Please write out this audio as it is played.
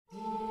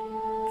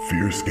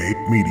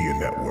Fearscape Media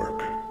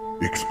Network,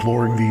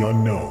 exploring the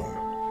unknown,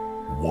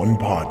 one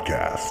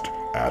podcast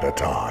at a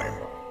time.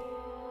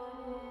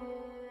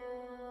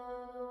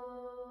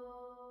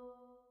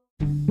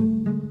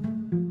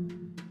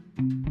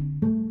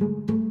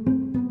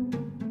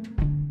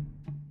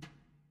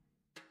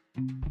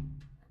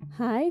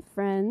 Hi,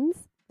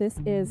 friends. This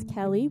is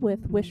Kelly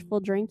with Wishful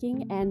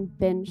Drinking and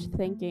Binge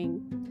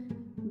Thinking,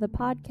 the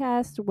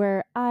podcast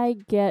where I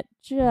get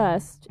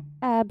just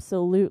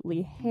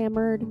absolutely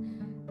hammered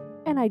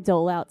and I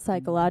dole out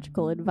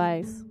psychological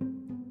advice.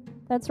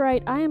 That's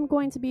right, I am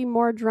going to be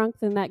more drunk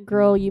than that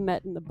girl you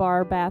met in the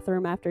bar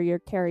bathroom after your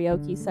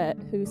karaoke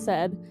set who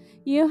said,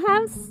 "You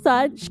have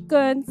such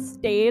good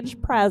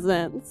stage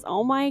presence.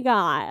 Oh my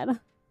god."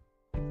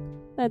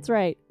 That's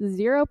right,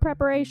 zero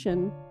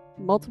preparation,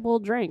 multiple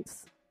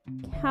drinks,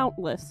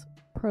 countless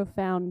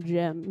profound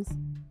gems.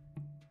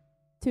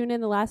 Tune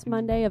in the last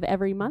Monday of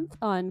every month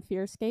on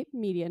Fearscape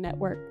Media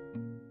Network.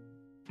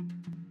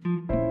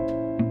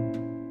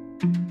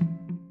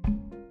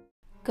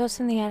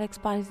 Ghosts in the Attics,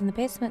 Bodies in the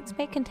Basements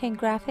may contain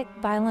graphic,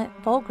 violent,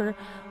 vulgar,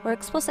 or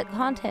explicit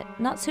content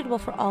not suitable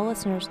for all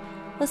listeners.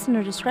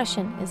 Listener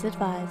discretion is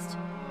advised.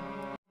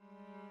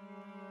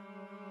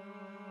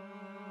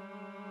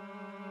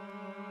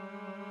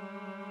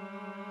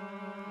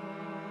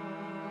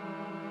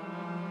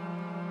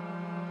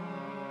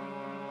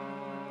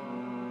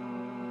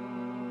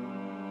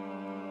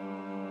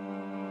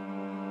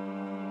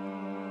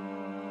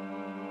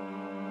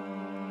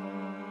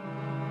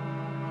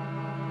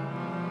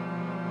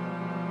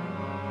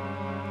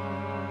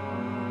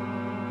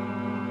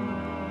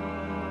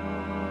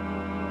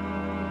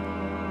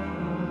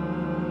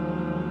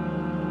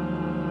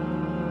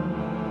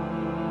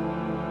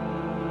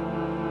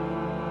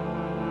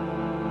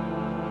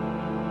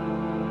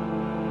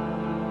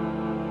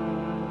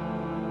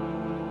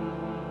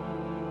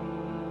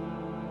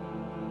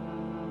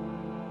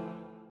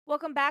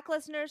 Welcome back,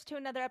 listeners, to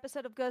another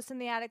episode of Ghosts in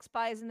the Attic,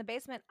 Spies in the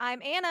Basement.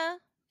 I'm Anna.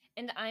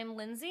 And I'm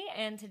Lindsay,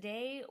 and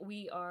today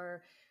we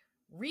are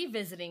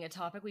revisiting a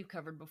topic we've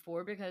covered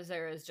before because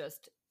there is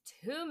just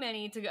too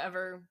many to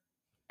ever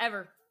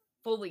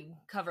fully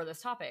cover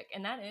this topic,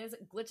 and that is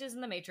glitches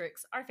in the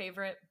Matrix, our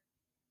favorite.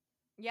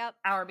 Yep.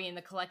 Our being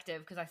the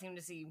collective, because I seem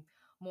to see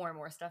more and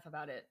more stuff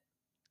about it.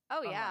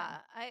 Oh, yeah.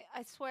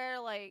 I swear,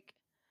 like,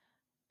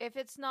 if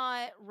it's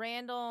not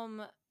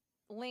random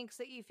links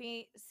that you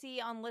see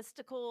on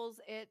listicles,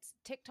 it's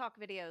TikTok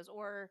videos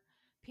or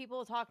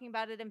people talking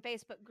about it in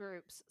Facebook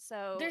groups.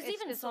 So there's it's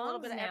even just songs a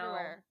little bit now.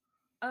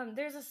 everywhere.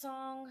 There's a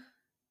song.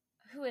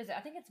 Who is it?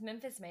 I think it's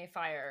Memphis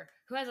Mayfire,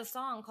 who has a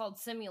song called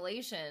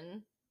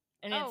Simulation,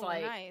 and it's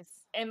like, nice.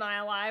 Am I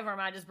alive or am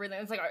I just breathing?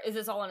 It's like, is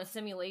this all in a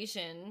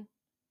simulation?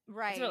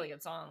 Right. It's a really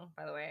good song,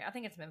 by the way. I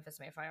think it's Memphis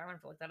Mayfire. I'm gonna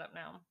have to look that up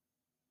now.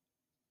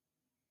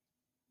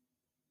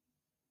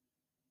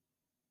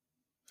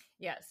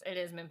 Yes, it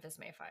is Memphis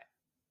Mayfire.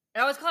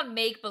 Oh, it's called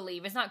Make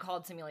Believe. It's not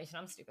called Simulation.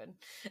 I'm stupid.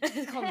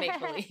 It's called Make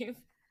Believe.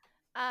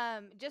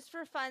 Just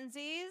for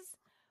funsies,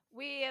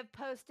 we have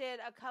posted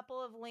a couple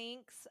of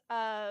links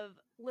of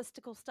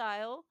listicle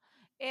style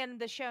in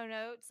the show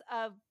notes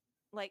of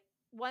like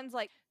one's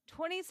like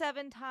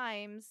 27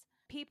 times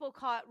people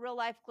caught real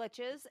life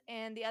glitches,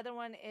 and the other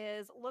one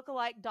is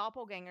lookalike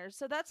doppelgangers.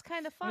 So that's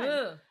kind of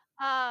fun.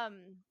 Ugh.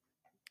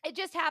 It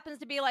just happens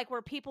to be like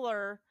where people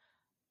are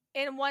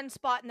in one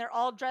spot and they're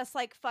all dressed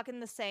like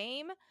fucking the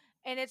same,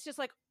 and it's just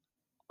like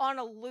on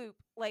a loop,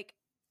 like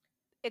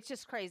it's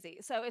just crazy.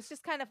 So it's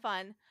just kind of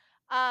fun.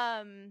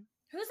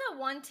 Who's that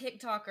one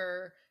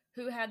TikToker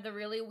who had the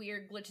really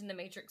weird glitch in the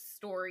Matrix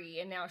story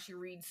and now she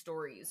reads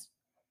stories?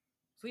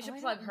 So we should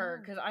plug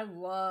her because I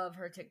love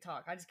her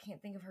TikTok. I just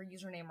can't think of her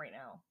username right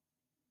now.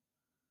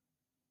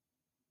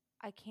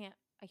 I can't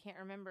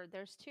remember.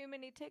 There's too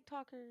many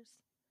TikTokers.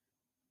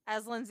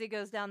 As Lindsay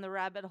goes down the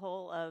rabbit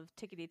hole of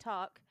Tickety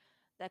Talk,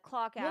 that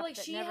clock app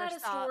that she never had a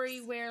stops. story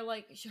where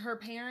like her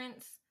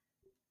parents,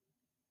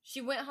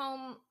 she went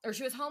home, or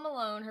she was home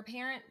alone. Her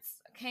parents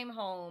came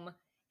home,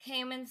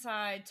 came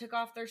inside, took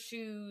off their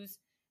shoes,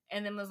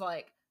 and then was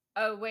like,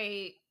 "Oh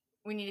wait,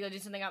 we need to go do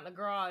something out in the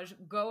garage."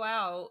 Go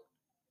out,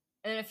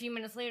 and then a few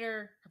minutes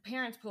later, her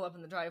parents pull up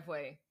in the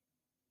driveway.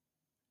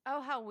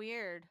 Oh, how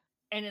weird!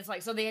 And it's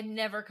like, so they had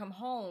never come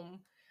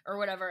home or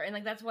whatever, and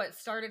like that's what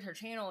started her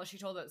channel. She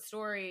told that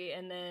story,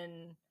 and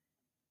then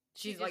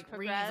she's like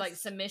reads like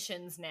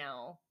submissions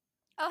now.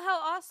 Oh,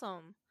 how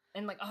awesome!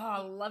 And like, oh,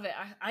 I love it.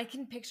 I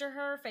can picture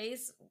her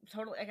face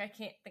totally. Like, I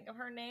can't think of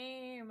her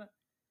name.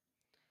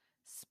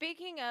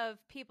 Speaking of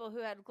people who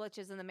had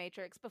glitches in the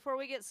Matrix, before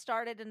we get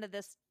started into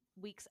this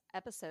week's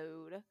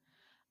episode,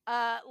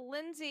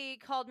 Lindsay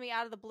called me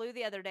out of the blue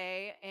the other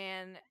day,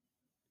 and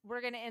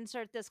we're going to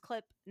insert this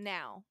clip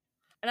now.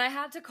 And I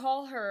had to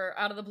call her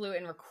out of the blue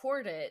and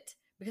record it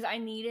because I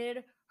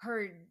needed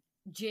her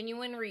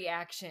genuine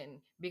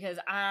reaction because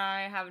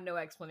I have no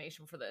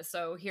explanation for this.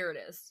 So here it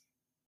is.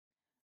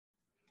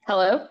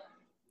 Hello?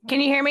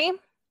 Can you hear me?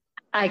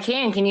 I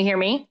can. Can you hear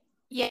me?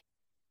 Yeah.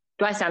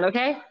 Do I sound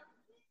okay?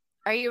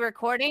 Are you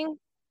recording?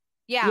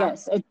 Yeah.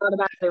 Yes, it's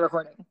automatically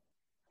recording.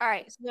 All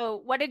right.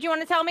 So, what did you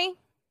want to tell me?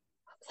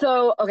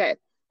 So, okay.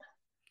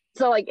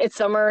 So, like, it's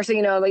summer, so,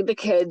 like, the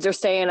kids are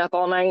staying up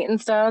all night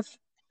and stuff.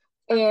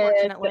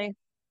 Unfortunately.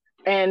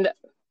 And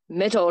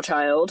middle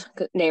child,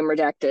 name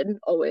redacted,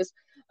 always.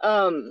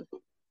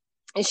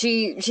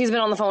 She's been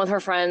on the phone with her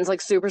friends,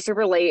 like, super,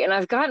 super late. And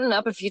I've gotten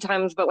up a few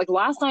times, but, like,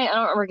 last night, I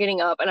don't remember getting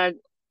up and I,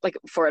 like,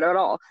 for it at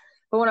all.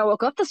 But when I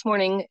woke up this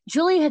morning,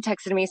 Julie had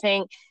texted me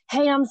saying,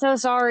 hey, I'm so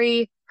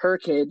sorry. Her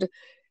kid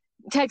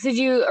texted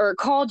you or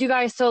called you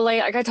guys so late.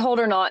 Like, I told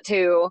her not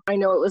to. I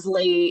know it was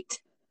late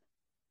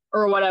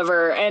or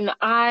whatever. And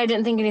I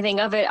didn't think anything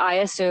of it. I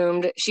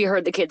assumed she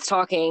heard the kids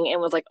talking and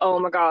was like, oh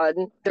my God,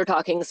 they're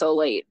talking so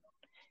late.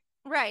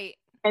 Right.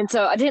 And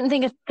so I didn't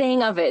think a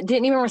thing of it.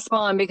 Didn't even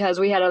respond because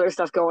we had other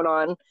stuff going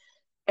on.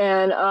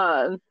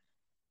 And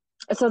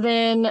so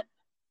then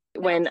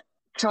when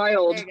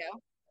child There you go.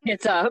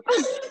 gets up,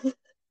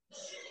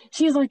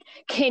 she's like,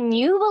 can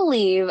you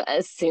believe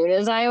as soon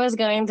as I was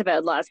going to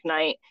bed last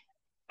night,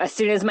 as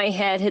soon as my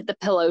head hit the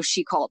pillow,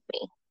 she called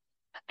me.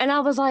 And I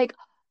was like,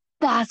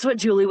 that's what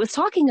Julie was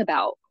talking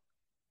about.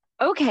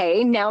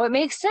 Okay, now it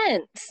makes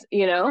sense,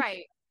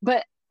 Right.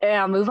 But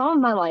I'll move on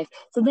with my life.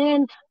 So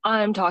then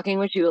I'm talking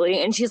with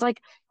Julie and she's like,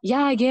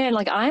 yeah, again,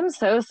 like, I'm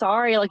so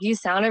sorry. Like, you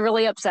sounded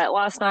really upset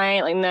last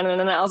night. Like, no.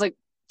 I was like,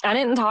 I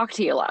didn't talk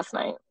to you last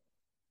night.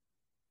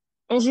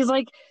 And she's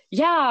like,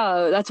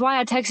 yeah, that's why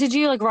I texted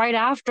you, like, right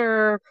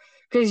after,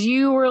 because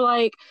you were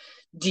like,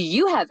 do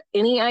you have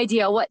any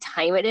idea what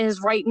time it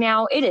is right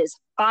now? It is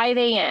 5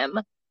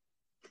 a.m.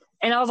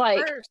 And I was like,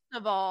 first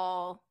of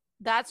all,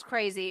 that's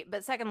crazy.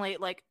 But secondly,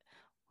 like,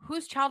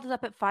 whose child is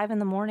up at 5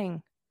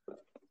 a.m?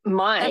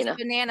 mine. That's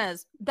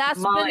bananas. That's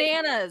Mine.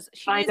 bananas.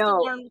 She I needs know.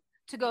 to learn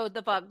to go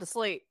the fuck to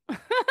sleep.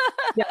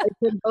 Yeah,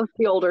 they both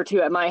be older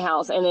too at my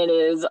house, and it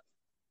is,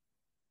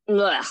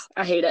 ugh,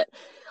 I hate it.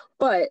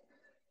 But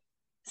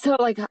so,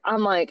 like,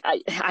 I'm like,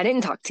 I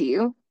didn't talk to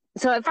you.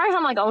 So at first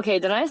I'm like, okay,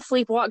 did I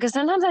sleepwalk? Because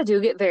sometimes I do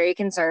get very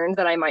concerned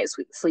that I might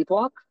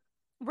sleepwalk.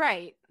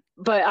 Right.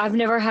 But I've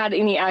never had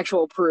any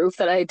actual proof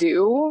that I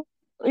do,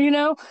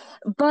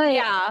 But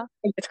yeah,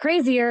 it's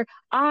crazier.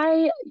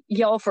 I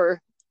yell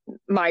for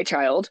my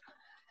child,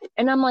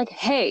 and I'm like,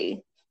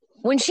 hey,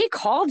 when she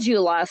called you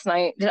last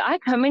night, did I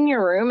come in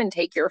your room and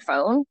take your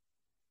phone?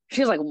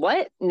 She's like,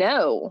 what?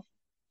 No.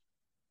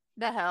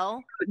 the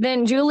hell.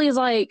 Then Julie's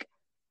like,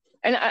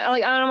 and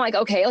I'm like,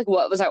 okay, like,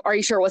 what was that? Are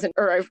you sure it wasn't,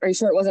 or are you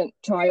sure it wasn't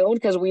child?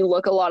 Because we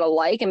look a lot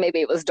alike, and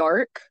maybe it was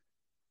dark.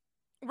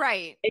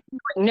 Right.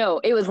 No,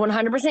 it was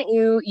 100%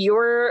 you. You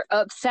were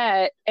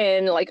upset,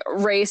 and, like,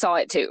 Ray saw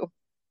it too.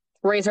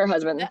 Ray's her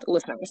husband,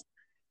 listeners.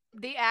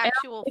 The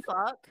actual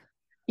fuck.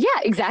 Yeah,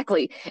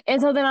 exactly. And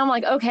so then I'm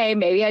like, okay,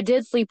 maybe I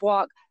did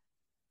sleepwalk.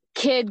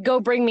 Kid, go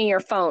bring me your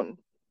phone.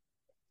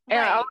 And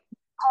Right. I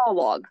call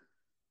log.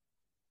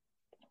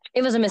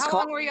 It was a missed How call.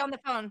 long were you on the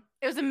phone?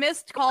 It was a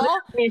missed call?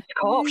 Missed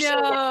call. No. She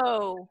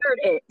answered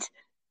it.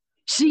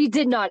 She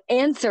did not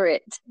answer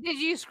it. Did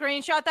you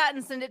screenshot that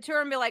and send it to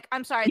her and be like,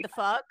 I'm sorry, the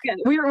fuck? Yeah,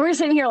 we were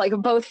sitting here, like,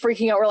 both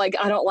freaking out. We're like,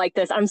 I don't like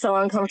this. I'm so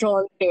uncomfortable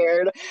and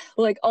scared.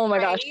 Like, oh my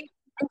gosh.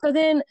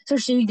 And so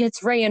she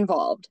gets Ray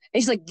involved.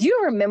 And she's like, do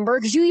you remember?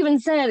 Because you even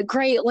said,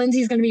 great,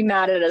 Lindsay's going to be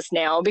mad at us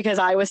now because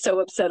I was so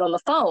upset on the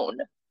phone.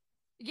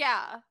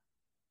 Yeah.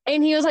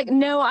 And he was like,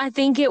 no, I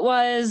think it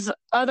was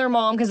other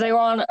mom, because they were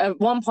on at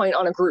one point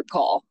on a group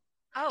call.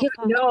 Oh, Like,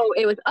 no,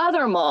 it was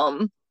other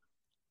mom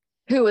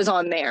who was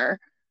on there.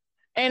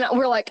 And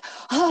we're like,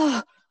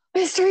 oh,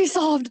 mystery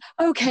solved.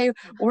 Okay,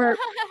 we're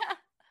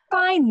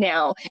fine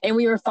now. And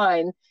we were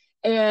fine.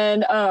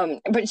 And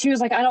but she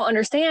was like, I don't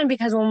understand,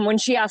 because when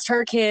she asked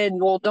her kid,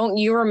 well, don't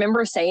you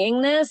remember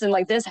saying this and,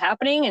 like, this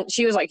happening? And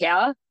she was like,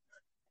 yeah.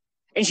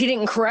 And she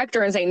didn't correct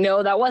her and say,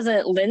 no, that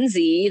wasn't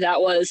Lindsay,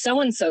 that was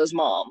so-and-so's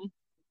mom.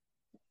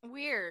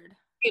 Weird.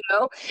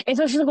 And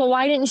so she's like, well,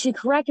 why didn't she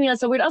correct me?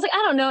 That's so weird. I was like, I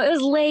don't know, it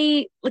was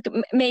late, like,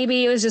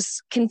 maybe it was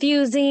just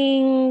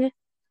confusing.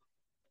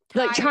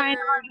 Tired. Like, trying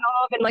to run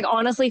it off and, like,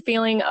 honestly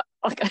feeling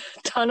like a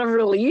ton of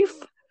relief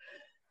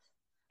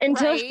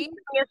until she sent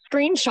me a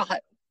screenshot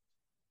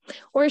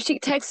where she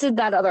texted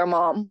that other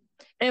mom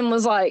and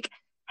was like,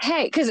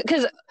 hey,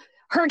 because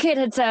her kid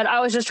had said, I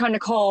was just trying to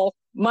call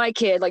my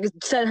kid, like,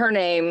 said her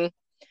name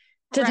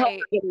to tell her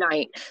good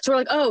night. So we're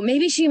like, oh,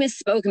 maybe she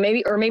misspoke,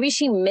 maybe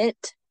she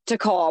meant to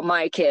call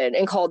my kid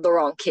and called the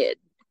wrong kid,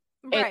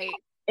 Right.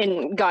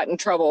 and got in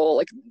trouble,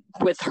 like,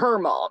 with her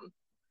mom,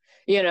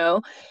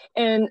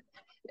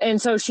 and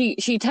so she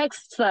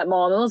texts that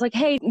mom and was like,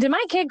 hey, did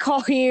my kid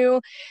call you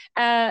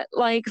at,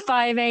 like,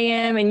 5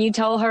 a.m. and you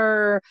tell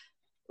her,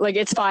 like,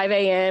 it's 5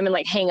 a.m. and,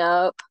 like, hang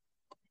up?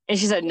 And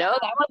she said, no,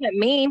 that wasn't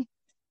me.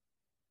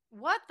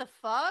 What the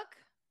fuck?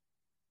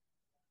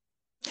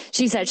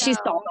 She said she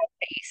saw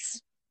my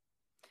face.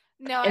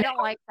 No, I don't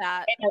like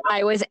that. And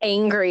I was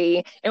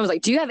angry and was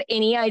like, do you have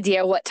any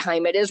idea what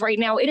time it is right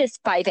now? It is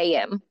 5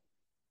 a.m.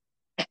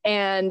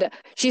 And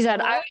she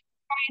said, I was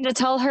trying to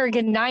tell her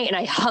good night, and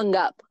I hung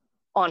up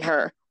on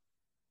her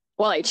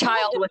while a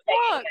child was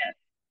saying it.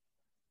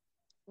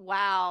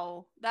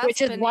 Wow. That's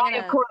which is bananas. why,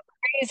 of course,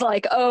 Ray's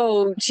like,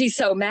 oh, she's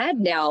so mad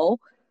now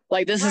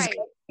Like, this is Right.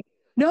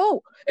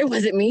 no, it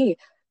wasn't me.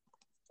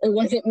 It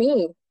wasn't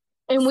me.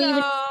 And we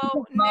even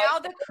So now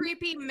the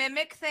creepy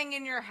mimic thing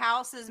in your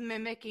house is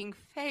mimicking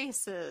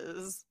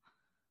faces.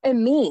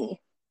 and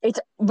me.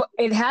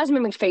 It has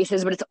mimicked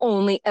faces, but it's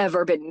only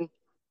ever been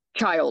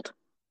child.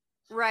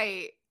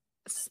 Right.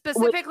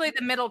 Specifically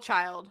the middle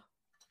child.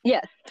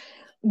 Yes.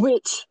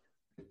 Which,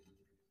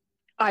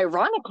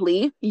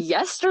 ironically,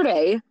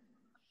 yesterday,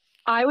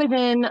 I was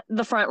in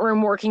the front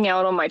room working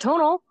out on my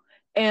tonal,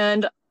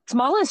 and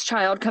smallest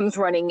child comes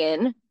running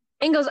in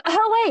and goes,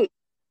 "Oh, wait,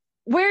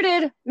 where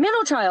did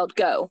middle child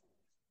go?"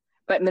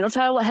 But middle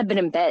child had been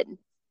in bed.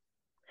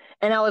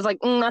 And I was like,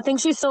 I think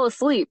she's still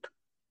asleep.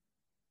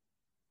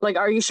 Like,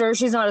 are you sure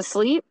she's not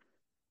asleep?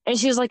 And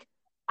she was like,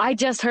 I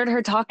just heard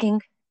her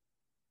talking.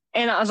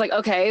 And I was like,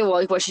 okay,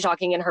 well, was she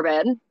talking in her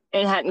bed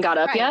and hadn't got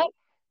up Right. yet?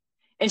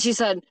 And she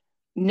said,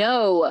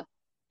 no,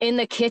 in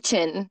the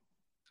kitchen.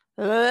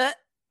 I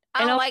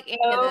And don't like any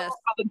of this.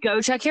 I would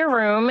go check your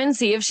room and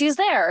see if she's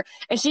there.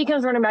 And she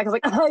comes running back and is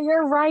like, oh,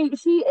 you're right.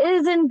 She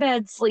is in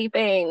bed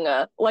sleeping.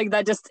 Like,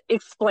 that just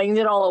explains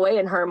it all away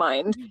in her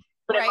mind.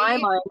 But in my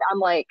Right. mind, I'm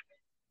like,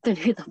 then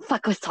who the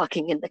fuck was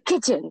talking in the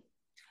kitchen?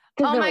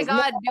 'Cause Oh there my was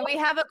God. Do we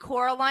have a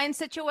Coraline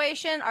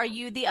situation? Are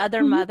you the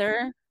other Mhm.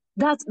 mother?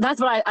 That's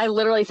what I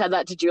literally said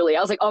that to Julie.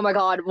 I was like, oh my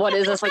God, what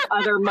is this? Like,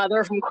 other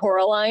mother from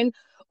Coraline?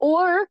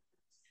 Or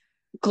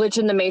glitch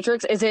in the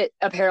Matrix? Is it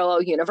a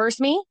parallel universe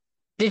me?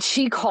 Did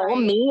she call Right.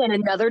 me in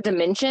another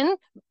dimension?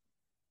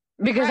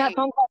 Because that Right.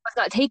 phone call was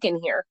not taken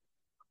here.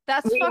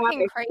 That's We have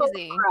fucking a crazy.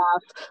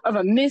 photograph of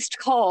a missed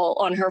call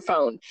on her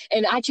phone.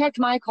 And I checked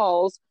my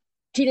calls.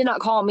 She did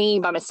not call me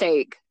by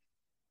mistake.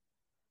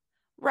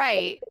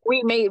 Right.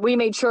 We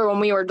made sure when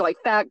we were like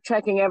fact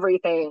checking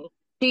everything,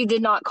 she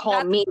did not call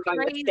That's me by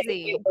mistake.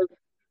 crazy.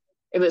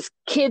 It was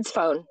kid's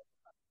phone.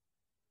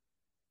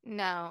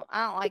 No,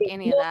 I don't like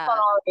any of that. On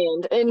our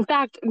end. In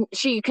fact,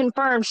 she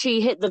confirmed she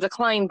hit the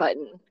decline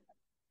button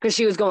because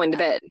she was going to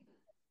bed.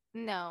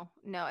 No,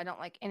 I don't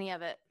like any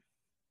of it.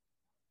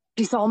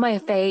 She saw my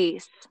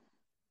face.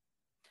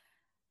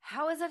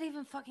 How is that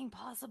even fucking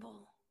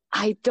possible?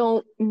 I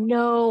don't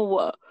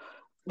know.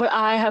 But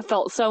I have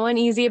felt so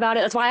uneasy about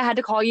it. That's why I had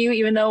to call you,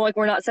 even though like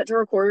we're not set to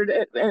record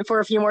for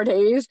a few more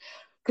days.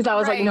 Because I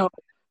was like, Right. no,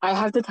 I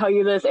have to tell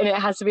you this, and it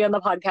has to be on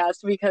the podcast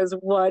because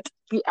what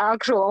the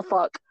actual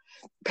fuck?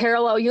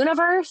 Parallel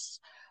universe,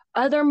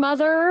 other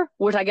mother,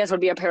 which I guess would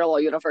be a parallel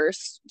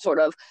universe, sort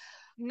of.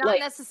 Not Like,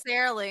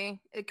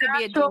 necessarily. It could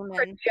be a astral demon.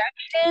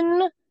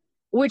 projection,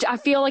 which I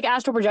feel like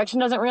astral projection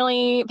doesn't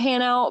really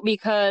pan out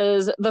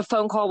because the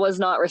phone call was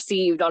not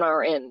received on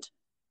our end.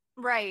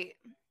 Right.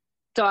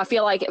 So I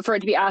feel like for it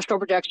to be astral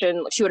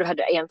projection, she would have had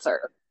to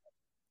answer.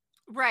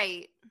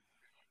 Right.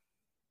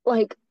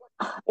 Like,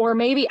 or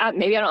maybe I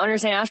don't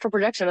understand astral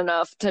projection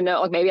enough to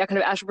know. Like, maybe I could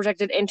have astral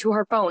projected into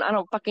her phone. I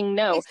don't fucking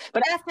know.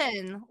 But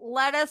Stefan,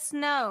 let us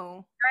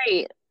know.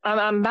 great.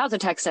 I'm about to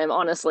text him,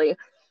 honestly.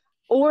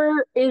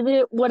 Or is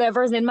it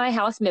whatever's in my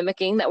house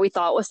mimicking that we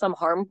thought was some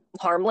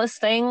harmless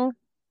thing,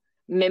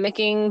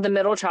 mimicking the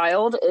middle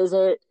child? Is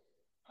it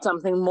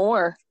something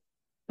more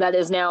that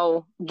is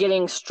now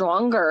getting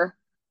stronger?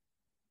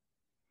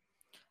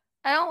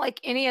 I don't like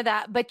any of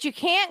that, but you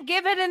can't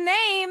give it a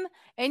name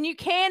and you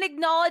can't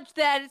acknowledge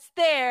that it's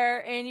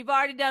there and you've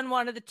already done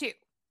one of the two.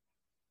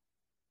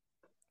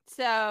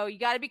 So you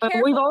got to be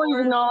careful. We've always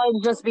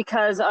acknowledged just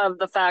because of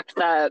the fact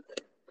that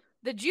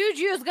the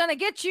juju is going to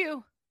get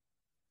you.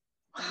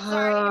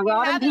 Sorry,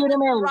 Robin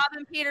Peterman.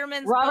 Robin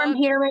Peterman's Robin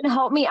book. Peterman,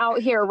 help me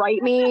out here.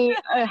 Write me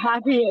a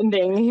happy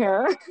ending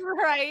here.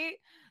 Right.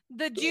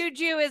 The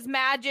juju is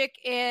magic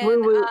in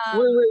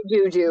Woo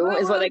juju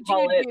is what they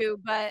call juju, it.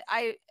 But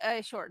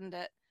I shortened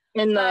it.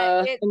 In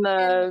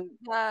the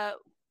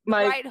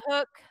my right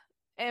hook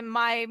and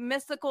my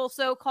mystical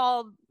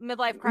so-called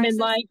midlife crisis.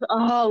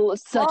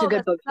 Such a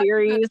good book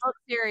series.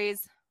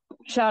 Series.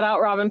 Shout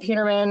out Robin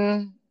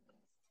Peterman.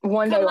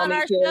 One day we'll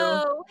meet you.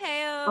 Show.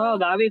 Oh,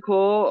 that'd be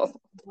cool.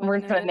 We're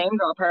just gonna name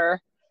drop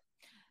her.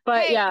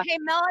 But hey, yeah. Hey,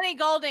 Melanie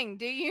Golding,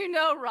 do you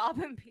know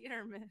Robin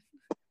Peterman?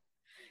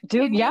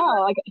 Dude,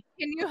 Can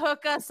you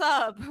hook us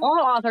up? All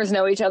authors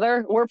know each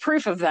other. We're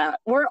proof of that.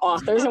 We're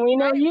authors and we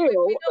know you.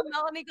 We know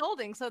Melanie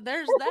Golding, so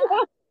there's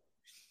that.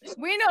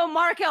 We know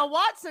Mark L.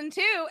 Watson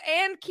too,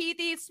 and Keith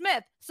E.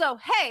 Smith. So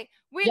hey,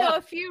 we know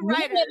a few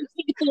writers.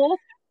 People,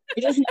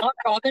 just not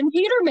Robin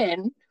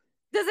Peterman.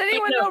 Does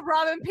anyone know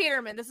Robin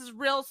Peterman? This is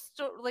real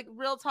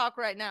talk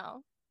right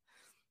now.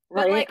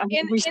 Right. But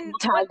like we should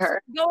tag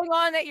her. Going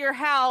on at your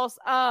house,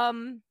 I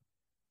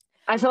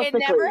feel it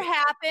never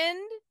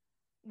happened.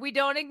 We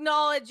don't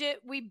acknowledge it.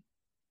 We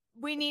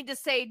need to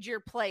sage your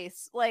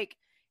place. Like,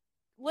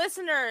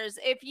 listeners,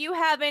 if you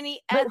have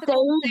any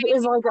ethical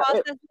is like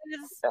processes,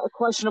 a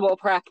questionable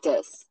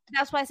practice.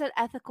 That's why I said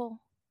ethical.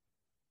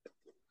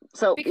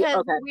 So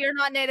because we are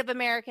not Native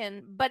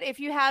American, but if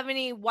you have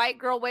any white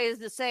girl ways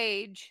to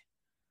sage,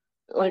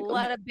 like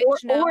let a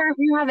bitch know. Or if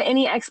you have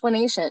any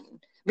explanation,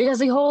 because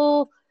the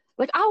whole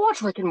I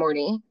watch Rick and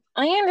Morty.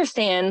 I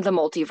understand the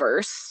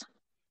multiverse.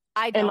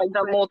 I and don't. like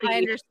the But I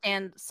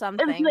understand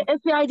something.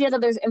 it's the idea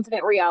that there's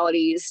infinite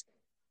realities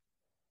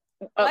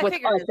I with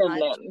figured us as in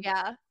much. them.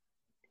 Yeah.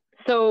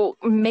 So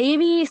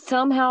maybe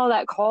somehow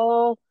that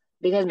call,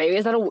 because maybe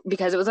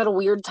because it was at a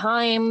weird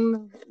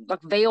time,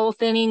 like veil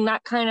thinning,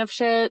 that kind of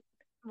shit.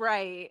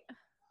 Right.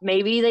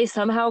 Maybe they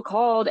somehow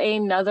called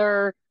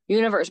another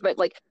universe, but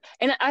like,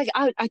 and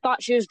I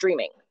thought she was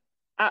dreaming.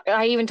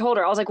 I even told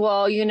her, I was like,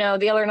 well,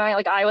 the other night,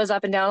 like I was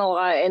up and down a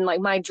lot, and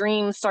like my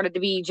dreams started to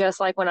be just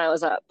like when I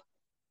was up,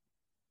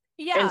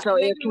 Yeah. and so And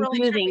it they was can really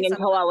trip confusing me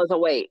until I sometimes. was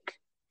awake.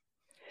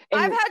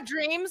 I've And had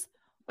dreams.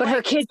 but her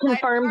like, kid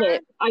confirmed sidebar,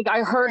 it.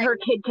 I heard her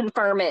kid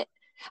confirm it.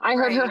 I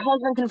heard her Right.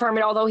 husband confirm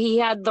it, although he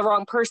had the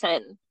wrong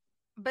person.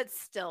 But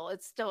still,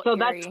 it's still So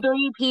eerie. that's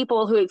 3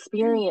 people who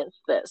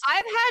experienced this.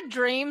 I've had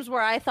dreams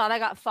where I thought I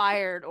got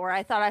fired or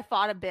I thought I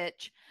fought a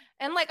bitch.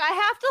 And like I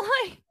have to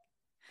like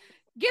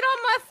get on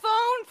my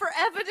phone for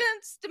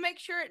evidence to make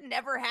sure it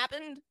never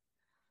happened.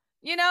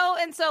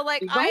 And so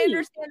like I Right.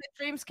 understand that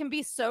dreams can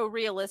be so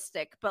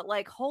realistic, but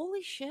like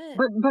holy shit.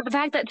 But the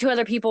fact that 2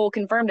 other people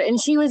confirmed it, and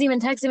she was even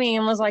texting me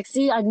and was like,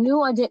 "See, I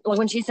knew I didn't." Like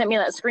when she sent me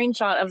that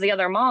screenshot of the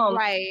other mom,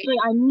 Right. she's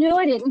like, "I knew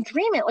I didn't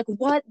dream it. Like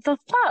what the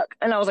fuck?"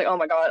 And I was like, "Oh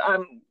my god,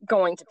 I'm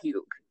going to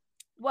puke."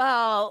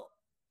 Well,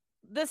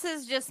 this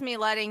is just me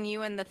letting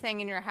you and the thing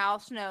in your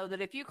house know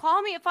that if you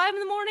call me at 5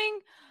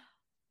 a.m,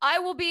 I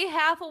will be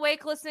half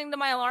awake listening to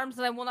my alarms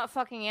and I will not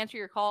fucking answer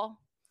your call.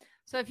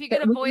 So if you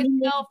get a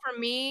voicemail from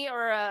me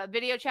or a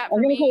video chat from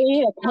I'm gonna me,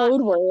 say a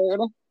code word.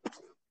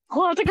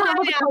 I'll have to come up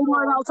with a code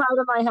word Pineapple. outside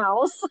of my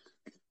house.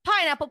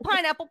 Pineapple,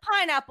 pineapple,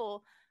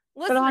 pineapple.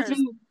 But it'll have to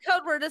Listeners, be-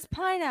 code word is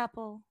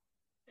pineapple.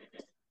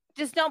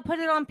 Just don't put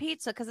it on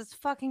pizza because it's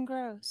fucking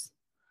gross.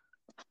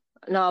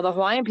 No, the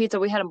Hawaiian pizza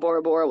we had in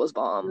Bora Bora was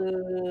bomb.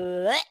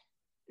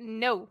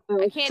 No, It I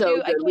was can't so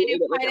do good. We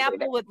ate it, like, every pineapple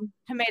day. with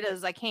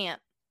tomatoes. I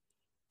can't.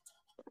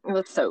 It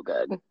was so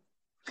good.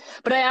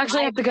 But I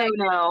actually have to go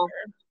now.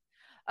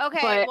 Okay,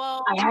 But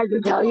well, I had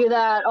to tell you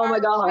that. Oh my our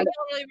god.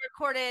 regularly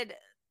recorded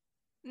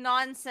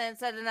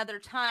nonsense at another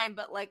time,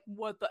 but like,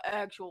 what the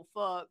actual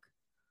fuck?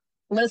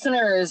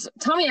 Listeners,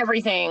 tell me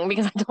everything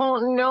because I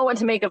don't know what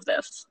to make of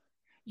this.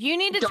 You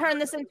need to turn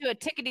this into a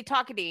tickety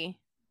tockety.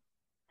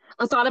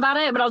 I thought about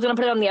it, but I was gonna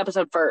put it on the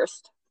episode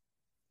first.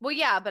 Well,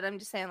 yeah, but I'm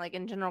just saying, like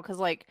in general, because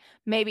like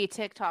maybe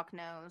TikTok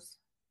knows.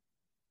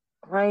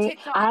 Right?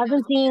 TikTok I have been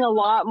knows. seeing a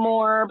lot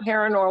more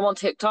paranormal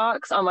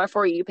TikToks on my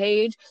For You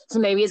page. So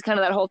maybe it's kind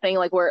of that whole thing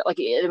like where like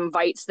it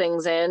invites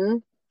things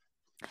in.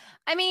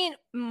 I mean,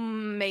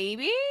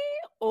 maybe,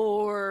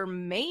 or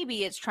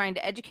maybe it's trying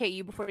to educate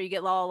you before you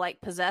get all like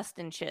possessed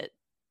and shit.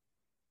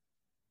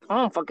 I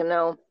don't fucking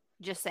know.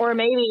 Just saying. Or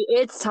maybe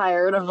it's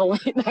tired of the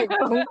late night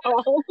phone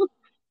calls.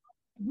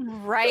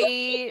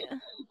 Right.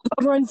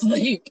 Everyone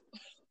sleep.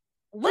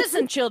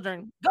 Listen,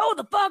 children, go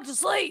the fuck to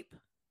sleep.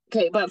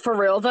 Okay, but for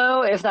real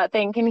though, if that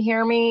thing can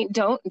hear me,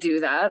 don't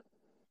do that.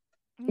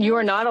 You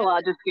are not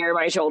allowed to scare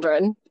my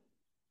children.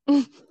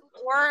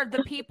 Or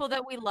the people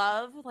that we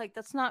love. Like,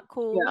 that's not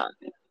cool. Yeah.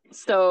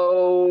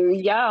 So,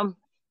 yeah.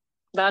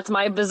 That's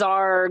my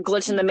bizarre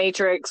glitch in the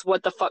matrix,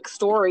 what the fuck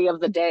story of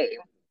the day.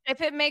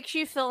 If it makes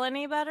you feel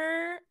any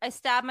better, I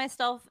stabbed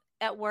myself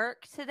at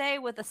work today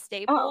with a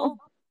staple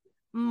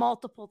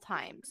multiple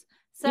times.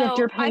 So yes,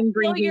 your pain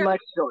brings you much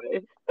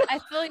joy. I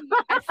feel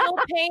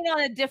pain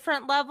on a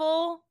different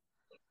level.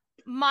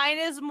 Mine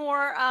is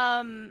more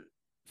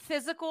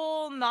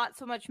physical, not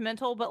so much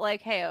mental, but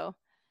like, hey-oh.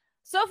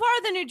 So far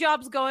the new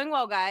job's going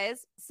well,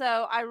 guys. So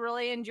I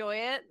really enjoy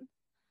it.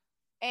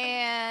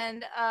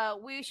 And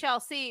we shall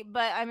see.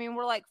 But I mean,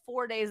 we're like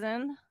 4 days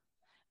in.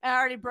 I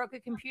already broke a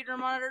computer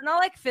monitor. Not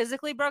like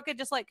physically broke it,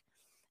 just like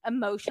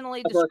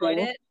emotionally destroyed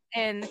it.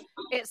 And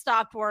it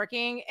stopped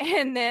working.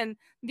 And then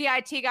the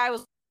IT guy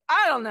was,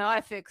 I don't know,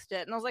 I fixed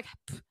it. And I was like,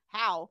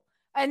 how?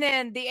 And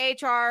then the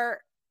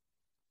HR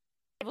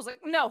was like,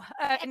 no,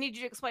 I need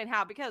you to explain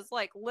how. Because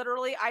like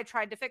literally I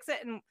tried to fix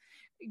it and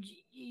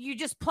you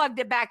just plugged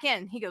it back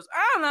in. He goes,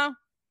 I don't know. And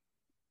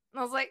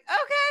I was like,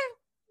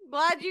 okay,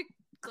 glad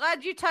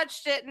you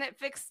touched it and it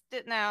fixed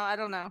it now. I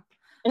don't know.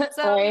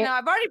 So,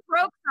 I've already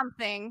broke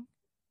something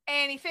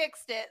and he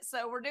fixed it.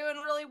 So we're doing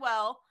really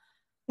well.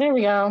 There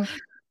we go.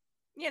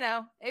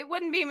 It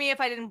wouldn't be me if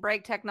I didn't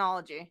break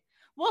technology.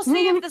 We'll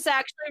see if this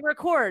actually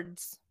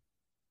records.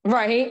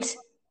 Right.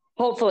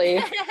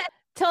 Hopefully.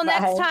 Till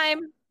next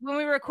time when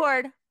we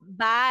record.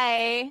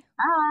 Bye.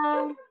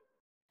 Bye.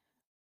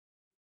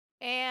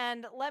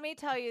 And let me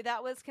tell you,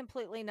 that was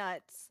completely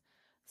nuts.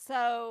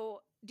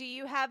 So, do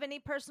you have any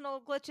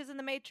personal glitches in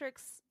the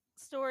Matrix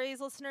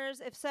stories,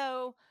 listeners? If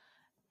so,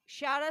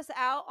 shout us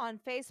out on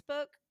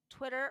Facebook,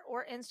 Twitter,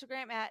 or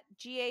Instagram at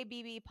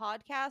GABB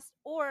Podcast,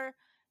 or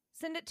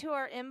send it to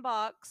our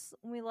inbox.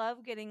 We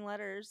love getting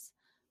letters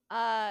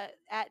at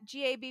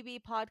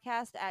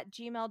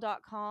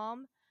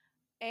gabbpodcast@gmail.com.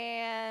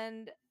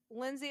 And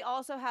Lindsay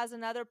also has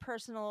another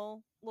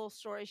personal little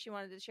story she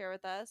wanted to share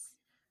with us.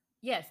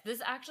 Yes, this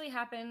actually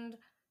happened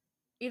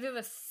either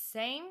the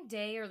same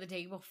day or the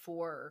day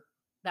before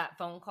that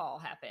phone call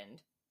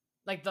happened.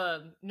 Like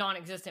the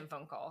non-existent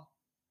phone call.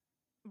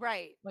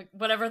 Right. Like,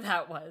 whatever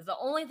that was. The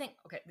only thing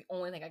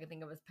I could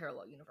think of is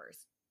parallel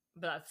universe.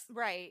 But that's,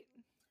 Right.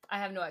 I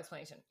have no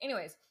explanation.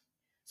 Anyways,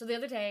 so the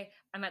other day,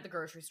 I'm at the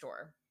grocery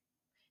store.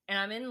 And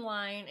I'm in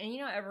line, and you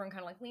know, everyone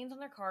kind of like leans on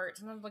their cart.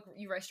 Sometimes like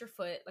you rest your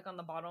foot like on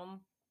the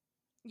bottom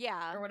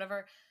Yeah. or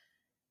whatever.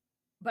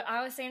 But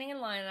I was standing in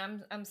line,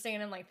 and I'm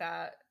standing like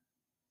that,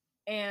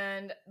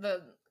 and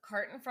the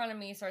cart in front of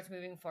me starts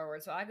moving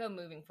forward. So I go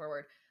moving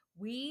forward.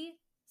 We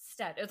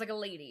stepped. It was like a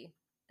lady,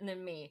 and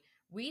then me.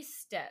 We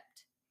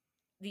stepped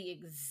the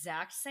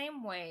exact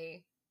same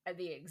way at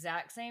the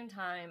exact same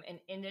time and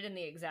ended in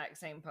the exact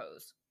same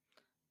pose.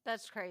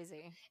 That's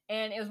crazy.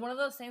 And it was one of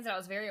those things that I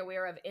was very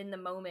aware of in the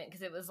moment,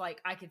 because it was like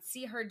I could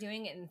see her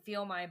doing it and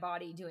feel my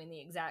body doing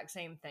the exact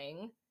same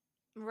thing.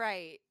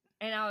 Right.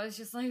 And I was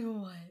just like,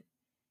 what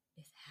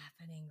is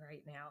happening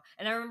right now?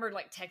 And I remember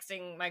like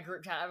texting my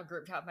group chat. I have a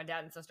group chat with my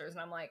dad and sisters, and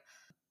I'm like,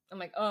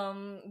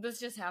 this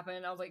just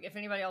happened. I was like, if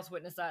anybody else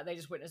witnessed that, they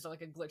just witnessed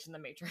like a glitch in the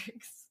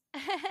Matrix.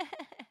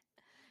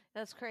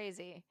 That's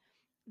crazy.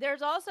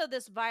 There's also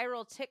this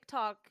viral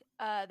TikTok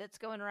that's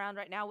going around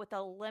right now with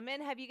a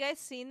lemon. Have you guys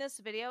seen this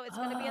video? It's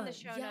going to be in the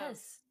show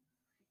notes.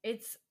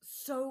 It's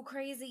so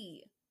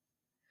crazy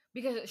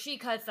because she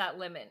cuts that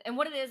lemon, and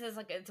what it is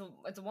like it's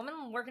a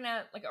woman working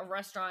at like a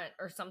restaurant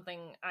or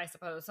something, I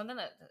suppose, something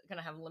that's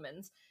gonna have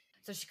lemons.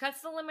 So she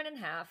cuts the lemon in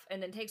half,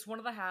 and then takes one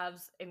of the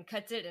halves and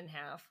cuts it in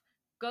half.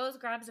 Goes,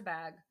 grabs a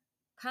bag,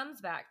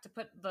 comes back to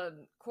put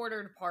the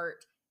quartered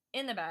part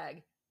in the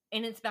bag,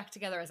 and it's back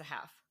together as a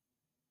half.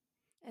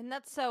 And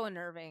that's so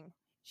unnerving.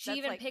 She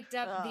even picked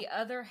up the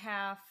other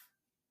half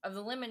of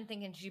the lemon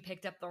thinking she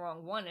picked up the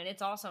wrong one, and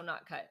it's also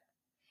not cut.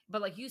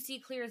 But like you see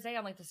clear as day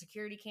on like the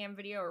security cam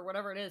video or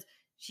whatever it is,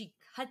 she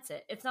cuts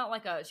it. It's not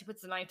like she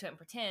puts the knife to it and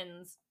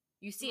pretends.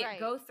 You see it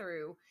go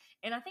through.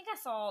 And I think I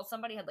saw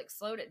somebody had like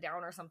slowed it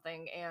down or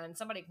something, and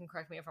somebody can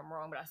correct me if I'm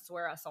wrong, but I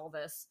swear I saw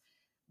this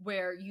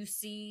where you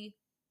see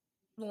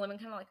the lemon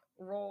kind of like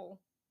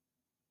roll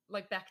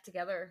like back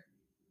together.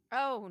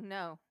 Oh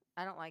no,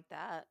 I don't like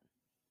that.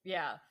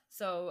 Yeah.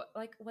 So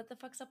like, what the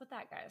fuck's up with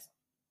that, guys?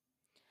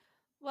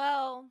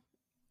 Well,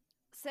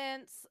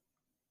 since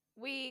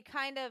we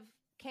kind of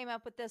came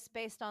up with this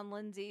based on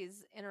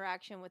Lindsay's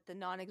interaction with the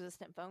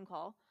non-existent phone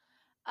call,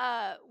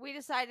 we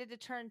decided to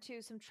turn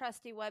to some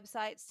trusty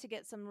websites to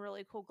get some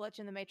really cool glitch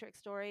in the Matrix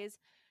stories.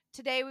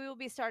 Today we will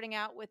be starting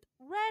out with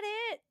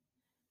Reddit,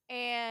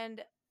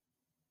 and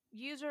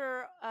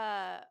user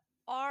r_Avon,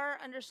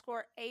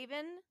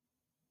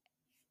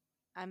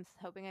 I'm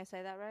hoping I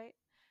say that right,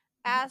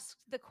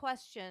 asked the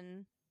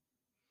question,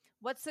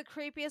 what's the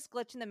creepiest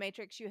glitch in the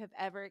Matrix you have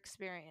ever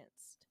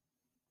experienced?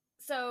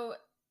 So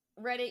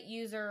Reddit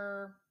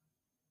user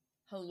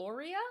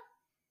Haloria,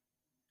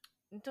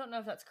 don't know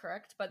if that's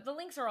correct, but the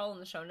links are all in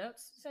the show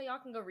notes, so y'all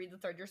can go read the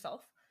thread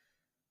yourself.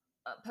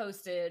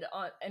 Posted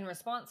on in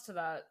response to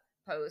that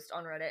post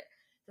on Reddit,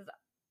 says,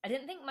 I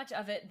didn't think much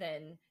of it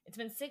then. It's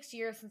been 6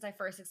 years since I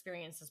first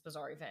experienced this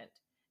bizarre event.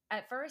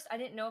 At first, I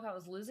didn't know if I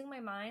was losing my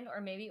mind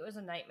or maybe it was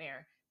a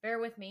nightmare. Bear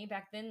with me,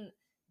 back then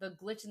the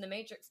glitch in the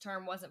Matrix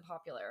term wasn't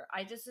popular.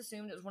 I just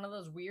assumed it was one of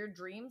those weird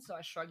dreams, so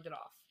I shrugged it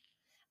off.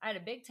 I had a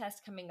big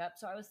test coming up,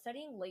 so I was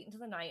studying late into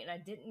the night and I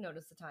didn't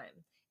notice the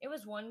time. It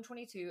was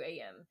 1:22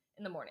 a.m.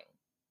 in the morning.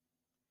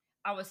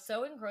 I was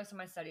so engrossed in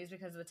my studies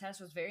because the test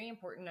was very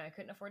important and I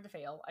couldn't afford to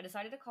fail. I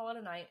decided to call it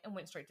a night and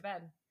went straight to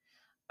bed.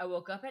 I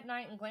woke up at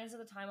night and glanced at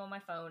the time on my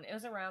phone. It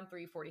was around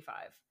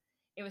 3:45.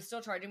 It was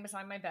still charging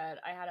beside my bed.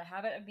 I had a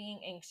habit of being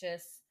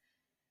anxious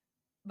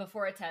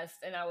before a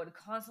test, and I would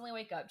constantly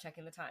wake up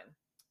checking the time.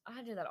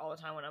 I do that all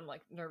the time when I'm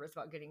like nervous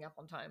about getting up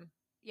on time.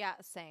 Yeah,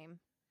 same.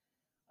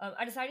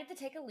 I decided to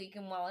take a leak,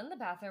 and while in the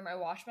bathroom, I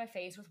washed my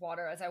face with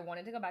water as I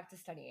wanted to go back to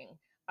studying.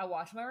 I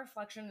watched my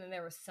reflection, and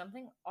there was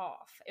something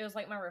off. It was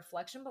like my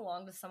reflection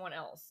belonged to someone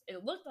else.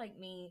 It looked like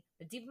me,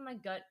 but deep in my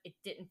gut, it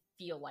didn't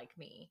feel like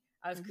me.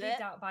 I was creeped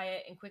out by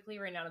it and quickly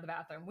ran out of the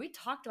bathroom. We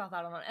talked about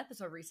that on an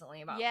episode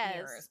recently about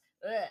mirrors.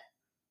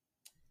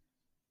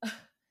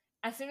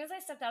 As soon as I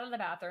stepped out of the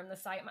bathroom, the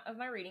sight of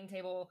my reading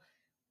table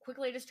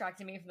quickly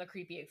distracted me from the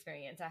creepy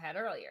experience I had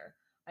earlier.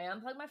 I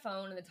unplugged my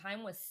phone, and the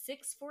time was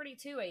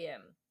 6:42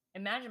 a.m.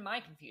 Imagine my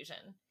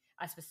confusion.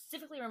 I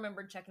specifically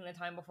remembered checking the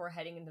time before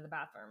heading into the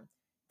bathroom.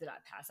 Did I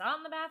pass out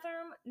in the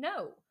bathroom?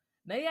 No.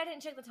 Maybe I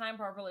didn't check the time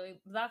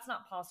properly, but that's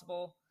not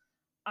possible.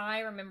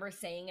 I remember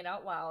saying it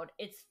out loud.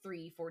 It's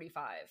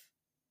 3:45.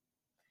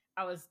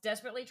 I was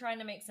desperately trying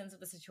to make sense of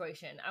the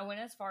situation. I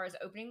went as far as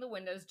opening the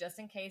windows just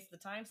in case the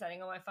time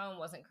setting on my phone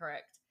wasn't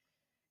correct.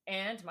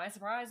 And to my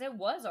surprise, it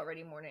was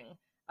already morning.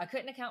 I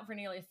couldn't account for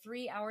nearly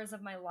 3 hours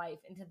of my life,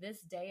 and to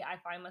this day, I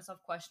find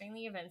myself questioning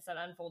the events that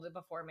unfolded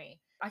before me.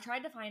 I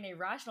tried to find a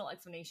rational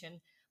explanation,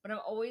 but I'm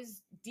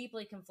always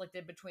deeply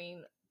conflicted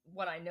between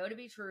what I know to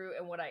be true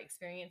and what I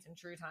experience in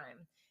true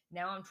time.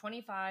 Now I'm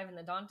 25, and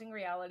the daunting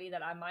reality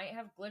that I might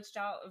have glitched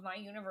out of my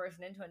universe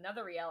and into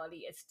another reality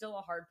is still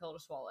a hard pill to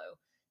swallow.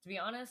 To be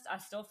honest, I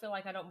still feel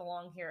like I don't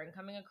belong here, and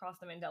coming across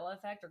the Mandela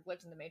effect or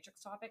glitch in the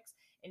Matrix topics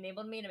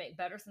enabled me to make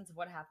better sense of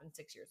what happened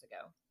 6 years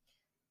ago.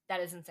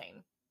 That is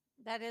insane.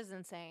 That is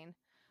insane.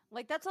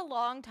 Like, that's a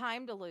long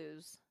time to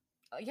lose.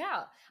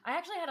 Yeah, I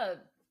actually had a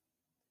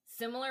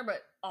similar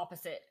but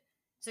opposite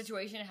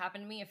situation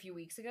happen to me a few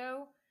weeks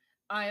ago.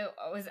 I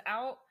was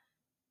out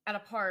at a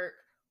park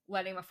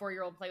letting my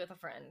 4-year-old play with a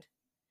friend,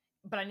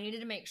 but I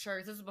needed to make sure,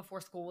 this was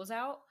before school was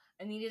out,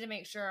 I needed to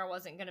make sure I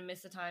wasn't going to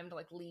miss the time to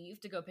like leave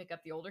to go pick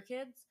up the older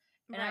kids.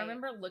 And I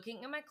remember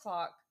looking at my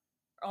clock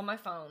on my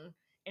phone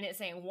and it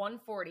saying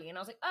 1:40, and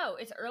I was like, oh,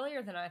 it's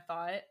earlier than I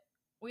thought.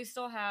 We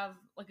still have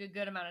like a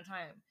good amount of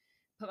time.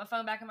 Put my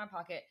phone back in my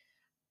pocket.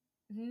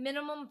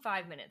 Minimum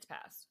 5 minutes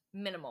passed.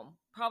 Minimum.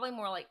 Probably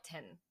more like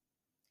 10.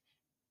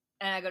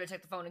 And I go to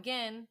check the phone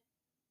again,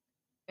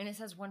 and it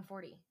says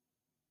 1:40.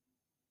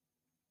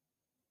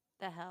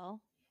 The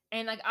hell?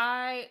 And like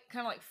I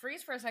kind of like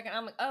freeze for a second.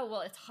 I'm like, oh,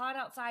 well, it's hot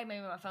outside.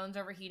 Maybe my phone's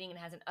overheating and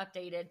hasn't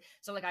updated.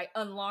 So like I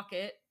unlock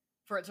it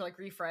for it to like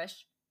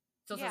refresh.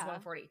 So it says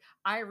 1:40.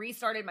 I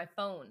restarted my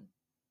phone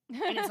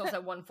and it still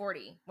said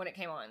 1:40 when it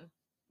came on.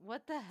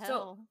 What the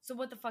hell? So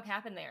what the fuck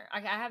happened there? I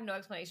have no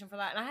explanation for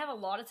that. And I have a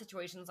lot of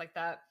situations like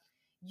that.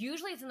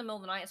 Usually it's in the middle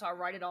of the night, so I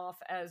write it off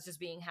as just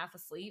being half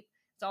asleep.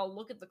 So I'll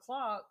look at the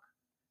clock,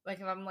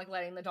 like if I'm like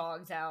letting the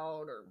dogs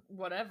out or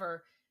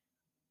whatever.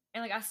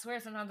 And like I swear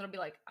sometimes it'll be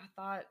like, I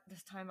thought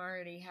this time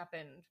already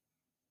happened.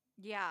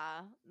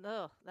 Yeah.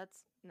 Ugh,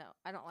 that's no,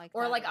 I don't like that.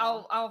 Or like at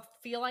all. I'll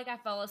feel like I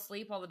fell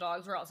asleep while the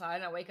dogs were outside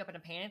and I wake up in a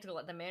panic to go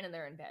let them in and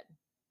they're in bed.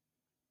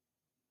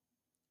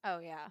 Oh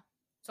yeah.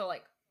 So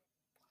like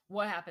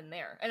what happened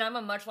there? And I'm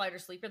a much lighter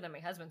sleeper than my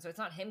husband, so it's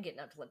not him getting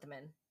up to let them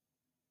in.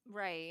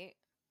 Right.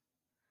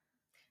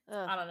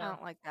 Ugh, I don't know. I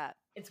don't like that.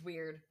 It's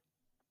weird.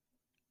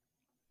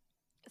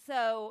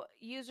 So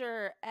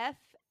user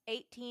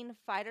F18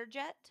 Fighter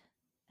Jet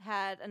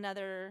had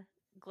another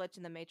glitch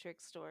in the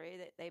Matrix story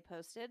that they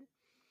posted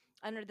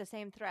under the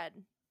same thread.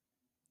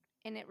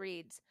 And it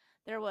reads,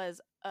 there was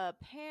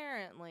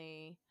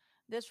apparently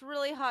this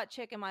really hot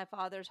chick in my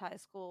father's high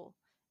school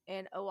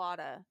in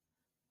Owata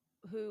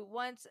who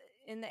once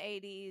in the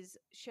 80s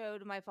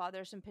showed my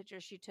father some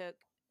pictures she took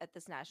at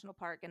this national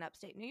park in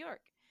upstate New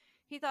York.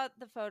 He thought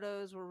the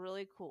photos were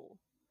really cool.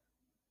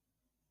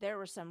 There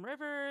were some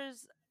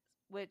rivers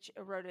which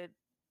eroded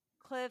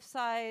cliff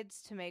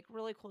sides to make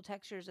really cool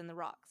textures in the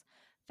rocks.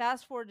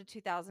 Fast forward to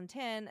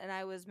 2010 and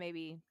I was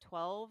maybe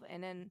 12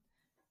 and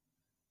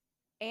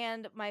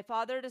my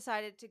father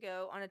decided to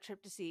go on a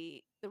trip to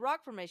see the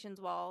rock formations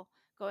while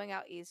going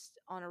out east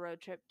on a road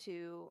trip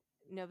to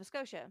Nova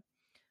Scotia.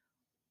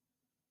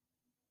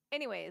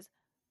 Anyways,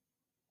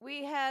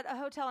 we had a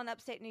hotel in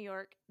upstate New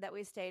York that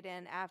we stayed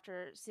in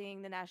after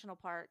seeing the national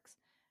parks.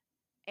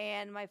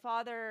 And my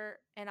father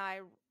and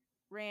I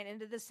ran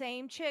into the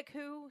same chick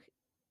who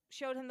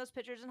showed him those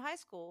pictures in high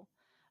school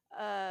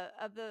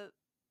of the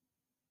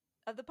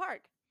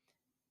park.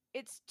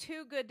 It's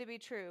too good to be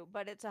true,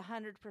 but it's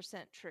 100%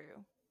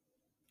 true.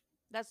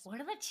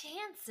 What are the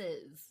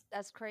chances?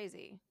 That's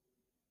crazy.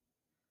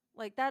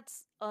 Like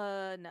that's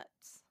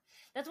nuts.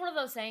 That's one of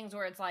those things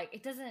where it's like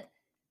it doesn't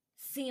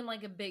seem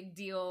like a big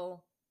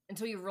deal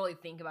until you really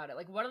think about it.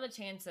 Like, what are the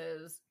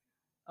chances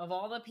of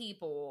all the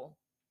people?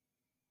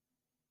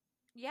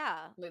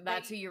 Yeah. Like,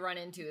 that's who you run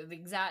into. The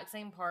exact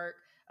same park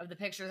of the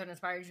pictures that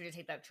inspired you to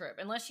take that trip.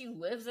 Unless you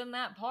lives in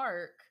that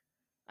park.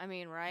 I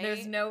mean, right?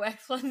 There's no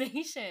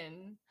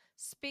explanation.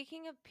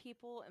 Speaking of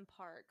people and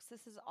parks,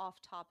 this is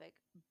off topic,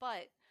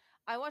 but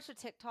I watched a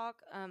TikTok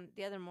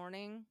the other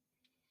morning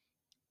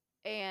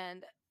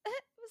and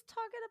it was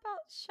talking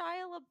about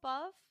Shia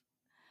LaBeouf.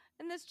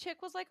 And this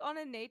chick was like on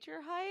a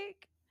nature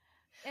hike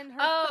and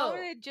her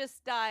phone had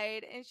just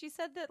died. And she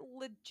said that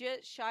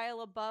legit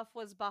Shia LaBeouf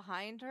was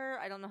behind her.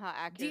 I don't know how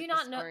accurate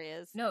the story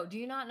is. No, do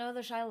you not know the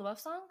Shia LaBeouf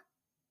song?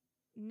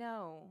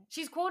 No.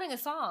 She's quoting a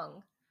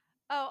song.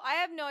 Oh, I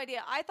have no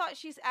idea. I thought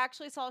she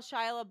actually saw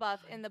Shia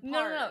LaBeouf in the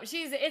park. No.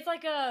 It's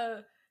like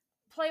a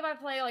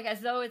play-by-play, like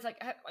as though it's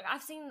like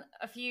I've seen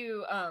a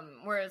few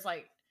where it's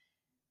like,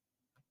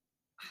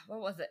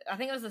 what was it? I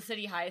think it was the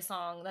City High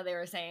song that they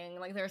were saying.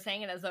 Like they were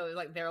saying it as though it was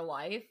like their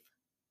life.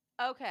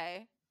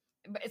 Okay.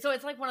 But so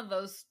it's like one of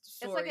those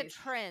stories. It's like a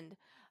trend.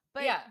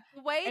 But yeah.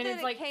 The way and that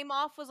it like, came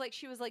off was like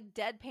she was like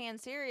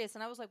deadpan serious,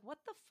 and I was like, what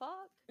the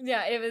fuck?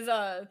 Yeah, it was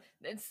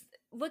it's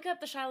look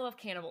up the Shia LaBeouf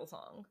Cannibal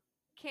song.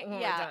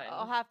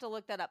 I'll have to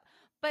look that up.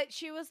 But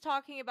she was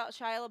talking about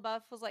Shia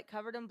LaBeouf was like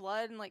covered in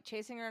blood and like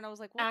chasing her, and I was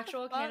like, what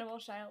actual the fuck? cannibal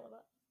Shia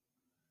LaBeouf.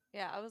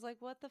 Yeah, I was like,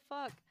 what the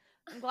fuck?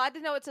 I'm glad to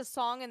know it's a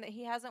song and that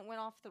he hasn't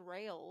went off the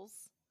rails.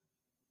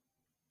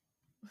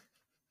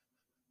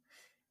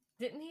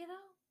 Didn't he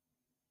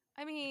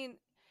though? I mean,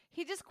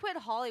 he just quit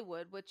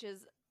Hollywood, which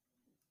is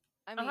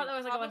I thought there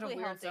was like a bunch of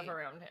weird healthy. stuff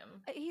around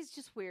him. He's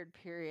just weird,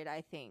 period,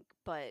 I think.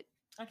 But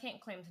I can't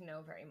claim to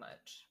know very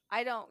much.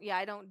 I don't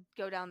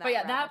go down that. But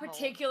yeah, that hole.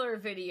 particular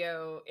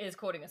video is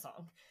quoting a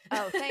song.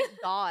 Oh, thank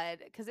God,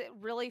 because it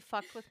really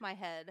fucked with my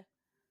head.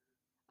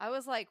 I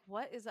was like,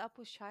 what is up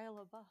with Shia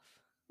LaBeouf?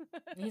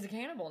 He's a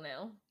cannibal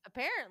now.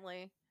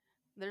 Apparently.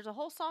 There's a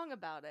whole song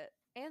about it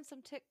and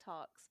some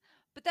TikToks.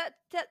 But that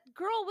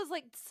girl was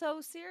like so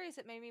serious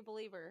it made me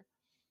believe her.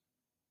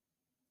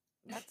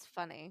 That's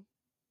funny.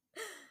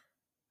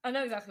 I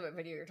know exactly what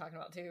video you're talking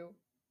about too.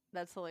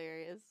 That's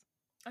hilarious.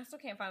 I still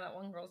can't find that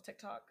one girl's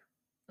TikTok.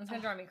 It's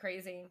gonna drive me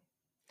crazy.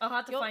 I'll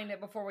have to find it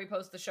before we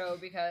post the show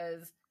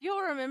because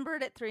you'll remember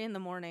it at 3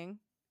 a.m.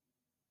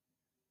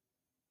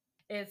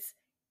 It's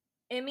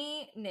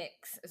Emmy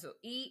Nix. So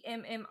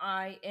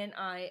EMMINIXX.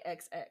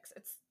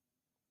 It's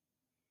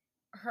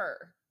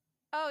her.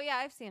 Oh yeah,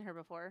 I've seen her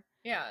before.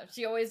 Yeah,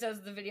 she always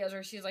does the videos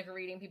where she's like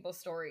reading people's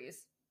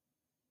stories.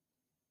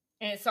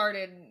 And it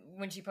started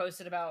when she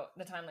posted about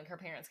the time like her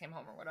parents came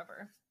home or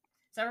whatever.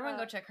 So everyone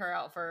go check her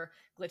out for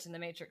Glitch in the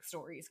Matrix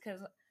stories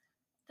because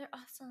they're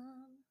awesome.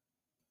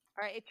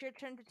 All right, it's your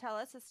turn to tell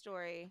us a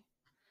story.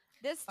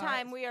 This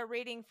time we are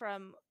reading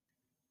from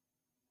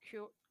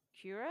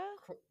Quora?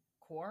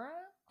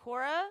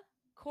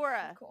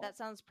 Quora? Cool. That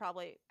sounds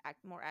probably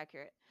more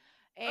accurate.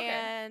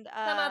 And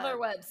some other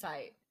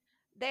website.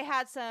 They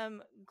had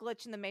some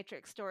Glitch in the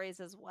Matrix stories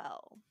as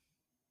well.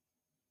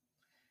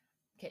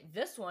 Okay,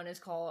 this one is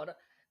called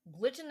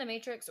Glitch in the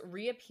Matrix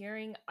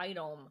Reappearing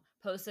Item,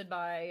 posted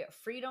by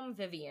Freedom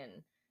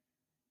Vivian.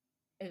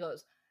 It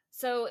goes,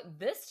 so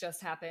this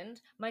just happened.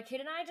 My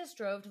kid and I just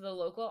drove to the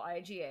local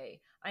IGA.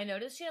 I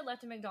noticed she had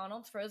left a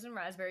McDonald's frozen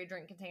raspberry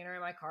drink container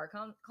in my car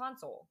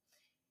console.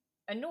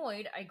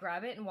 Annoyed, I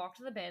grab it and walk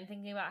to the bin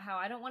thinking about how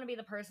I don't want to be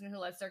the person who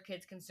lets their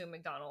kids consume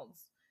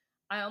McDonald's.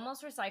 I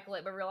almost recycle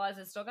it but realize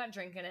it's still got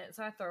drink in it,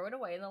 so I throw it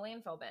away in the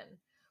landfill bin.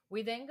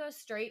 We then go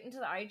straight into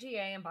the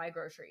IGA and buy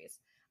groceries.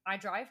 I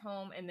drive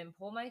home and then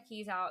pull my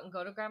keys out and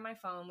go to grab my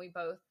phone. We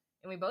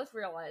both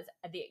realize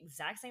at the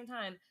exact same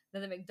time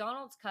that the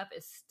McDonald's cup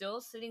is still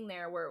sitting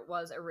there where it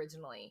was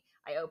originally.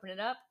 I open it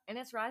up and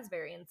it's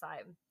raspberry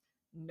inside.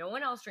 No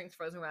one else drinks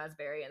frozen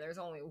raspberry, and there was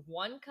only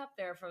one cup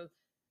there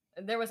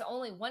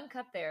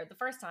the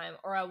first time,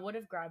 or I would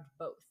have grabbed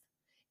both.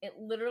 It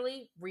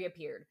literally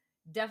reappeared.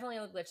 Definitely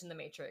a glitch in the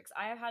Matrix.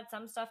 I have had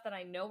some stuff that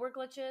I know were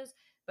glitches,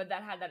 but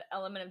that had that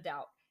element of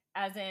doubt.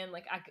 As in,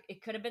 like,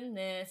 it could have been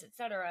this,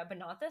 etc., but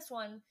not this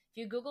one. If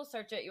you Google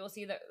search it, you'll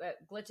see that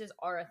glitches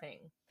are a thing.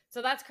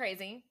 So that's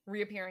crazy.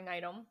 Reappearing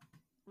item.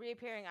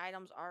 Reappearing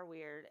items are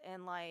weird,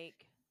 and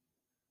like,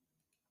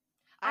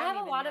 I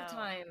have a lot of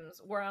times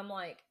where I'm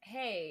like,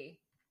 hey,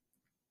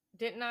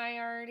 didn't I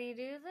already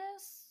do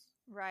this?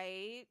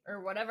 Right. Or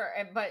whatever.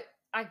 But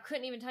I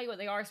couldn't even tell you what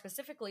they are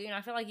specifically, and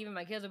I feel like even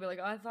my kids would be like,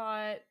 I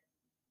thought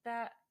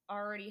that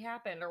already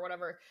happened or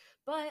whatever.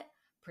 But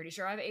pretty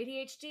sure I have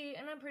ADHD,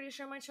 and I'm pretty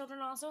sure my children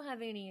also have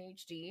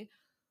ADHD.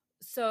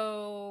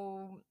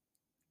 So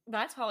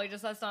that's probably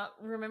just us not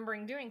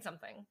remembering doing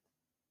something.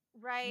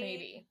 Right.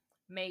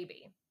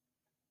 Maybe.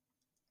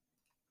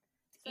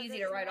 It's easy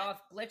to write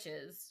off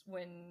glitches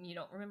when you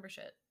don't remember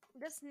shit.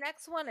 This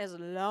next one is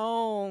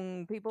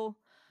long, people.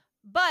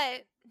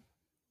 But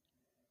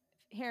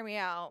hear me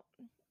out.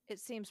 It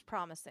seems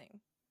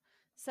promising.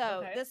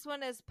 So this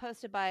one is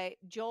posted by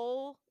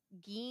Joel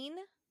Geen.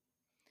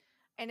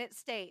 And it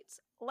states,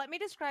 let me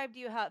describe to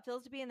you how it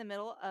feels to be in the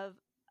middle of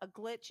a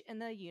glitch in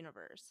the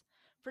universe.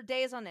 For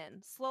days on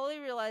end, slowly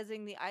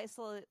realizing the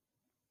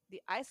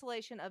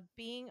isolation of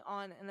being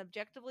on an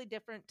objectively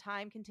different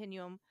time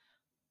continuum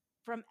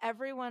from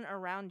everyone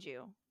around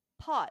you.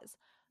 Pause.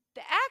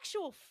 The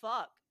actual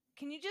fuck.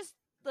 Can you just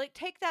like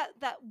take that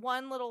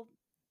one little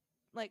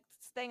like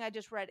thing I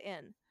just read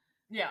in?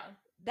 Yeah.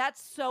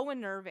 That's so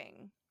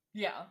unnerving.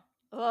 Yeah.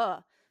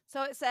 Ugh.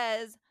 So it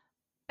says,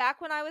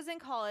 back when I was in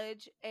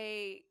college,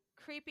 a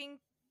creeping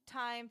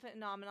time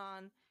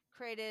phenomenon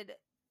created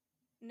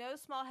no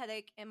small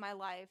headache in my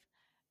life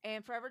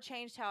and forever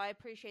changed how I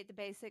appreciate the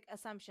basic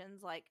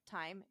assumptions like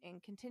time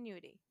and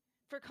continuity.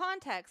 For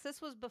context,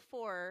 this was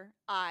before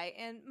I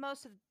and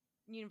most of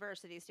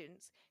university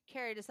students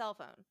carried a cell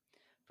phone.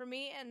 For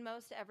me and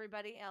most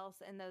everybody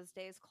else in those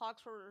days,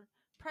 clocks were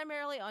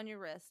primarily on your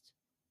wrist,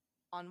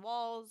 on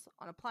walls,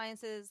 on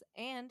appliances,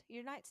 and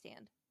your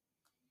nightstand.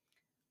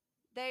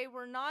 They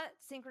were not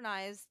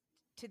synchronized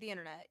to the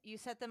internet. You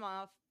set them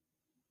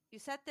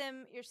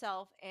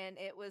yourself, and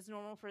it was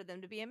normal for them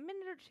to be a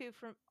minute or two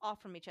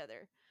off from each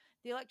other.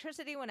 The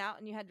electricity went out,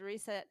 and you had to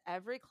reset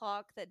every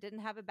clock that didn't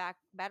have a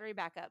battery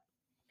backup.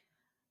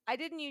 I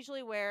didn't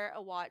usually wear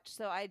a watch,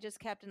 so I just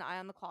kept an eye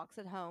on the clocks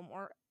at home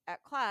or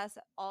at class.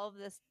 All of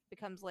this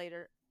becomes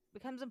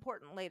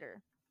important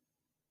later.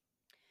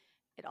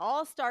 It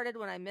all started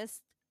when I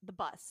missed the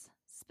bus.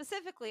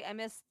 Specifically, I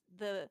missed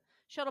the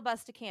shuttle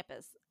bus to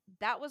campus.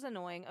 That was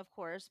annoying, of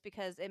course,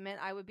 because it meant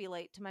I would be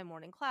late to my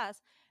morning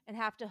class and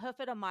have to hoof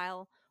it a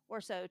mile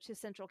or so to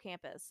Central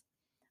Campus.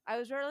 I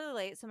was really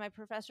late, so my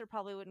professor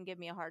probably wouldn't give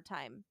me a hard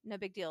time. No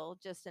big deal,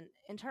 just an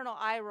internal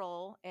eye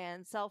roll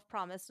and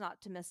self-promise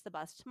not to miss the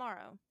bus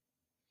tomorrow.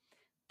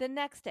 The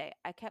next day,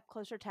 I kept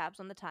closer tabs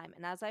on the time,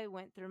 and as I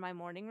went through my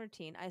morning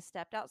routine, I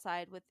stepped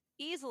outside with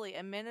easily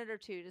a minute or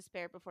two to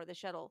spare before the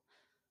shuttle's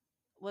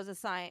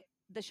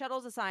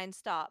assigned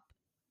stop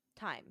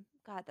time.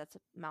 God, that's a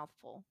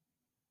mouthful.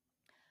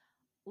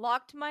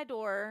 Locked my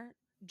door,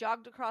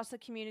 jogged across the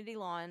community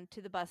lawn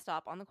to the bus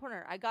stop on the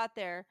corner. I got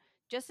there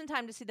just in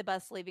time to see the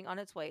bus leaving on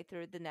its way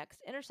through the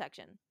next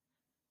intersection.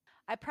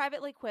 I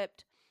privately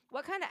quipped,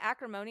 What kind of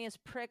acrimonious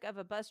prick of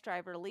a bus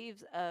driver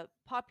leaves a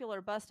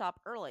popular bus stop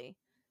early?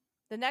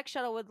 The next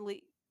shuttle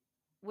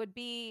would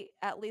be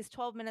at least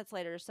 12 minutes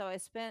later, so I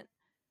sped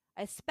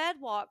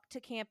walk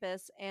to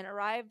campus and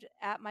arrived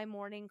at my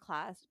morning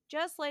class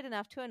just late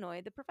enough to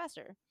annoy the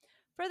professor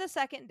for the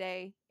second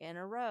day in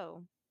a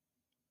row.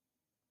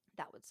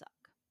 That would suck.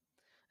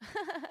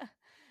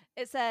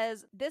 It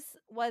says this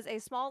was a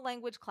small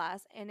language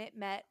class and it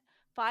met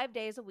 5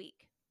 days a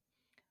week.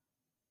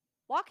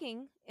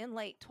 Walking in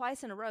late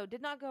twice in a row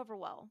did not go over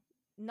well.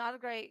 Not a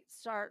great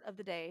start of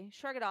the day.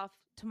 Shrug it off.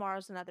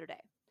 Tomorrow's another day.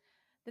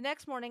 The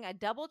next morning, I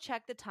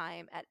double-checked the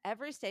time at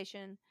every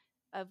station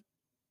of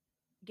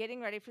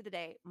getting ready for the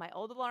day. My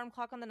old alarm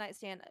clock on the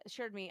nightstand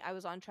assured me I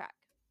was on track.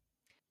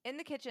 In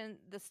the kitchen,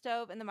 the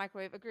stove and the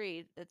microwave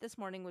agreed that this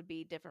morning would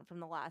be different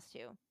from the last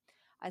two.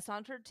 I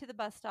sauntered to the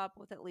bus stop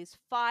with at least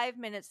 5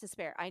 minutes to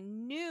spare. I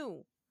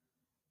knew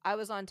I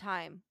was on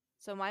time,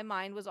 so my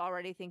mind was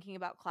already thinking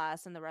about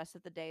class and the rest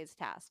of the day's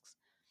tasks.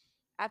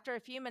 After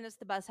a few minutes,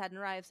 the bus hadn't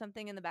arrived.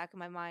 Something in the back of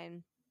my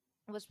mind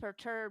was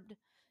perturbed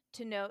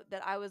to note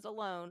that I was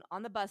alone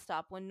on the bus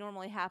stop when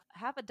normally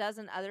half a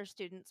dozen other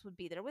students would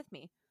be there with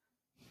me.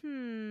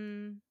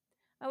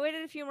 I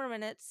waited a few more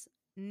minutes.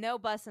 No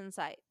bus in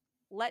sight.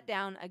 Let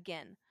down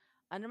again.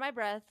 Under my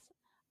breath,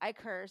 I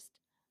cursed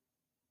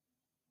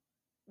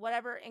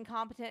whatever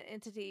incompetent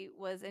entity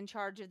was in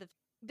charge of the...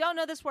 Don't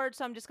know this word,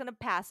 so I'm just going to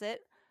pass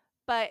it.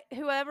 But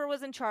whoever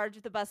was in charge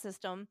of the bus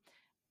system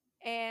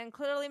and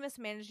clearly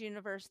mismanaged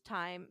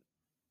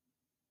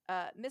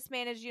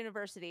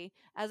university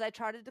as I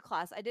trotted to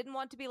class. I didn't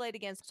want to be late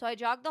again, so I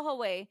jogged the whole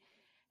way,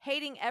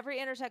 hating every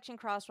intersection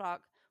crosswalk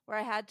where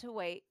I had to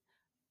wait.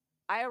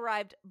 I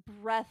arrived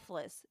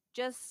breathless,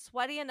 just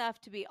sweaty enough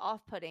to be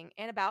off-putting,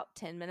 and about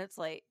 10 minutes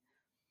late.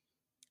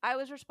 I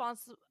was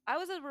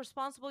a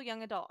responsible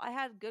young adult. I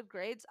had good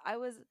grades. I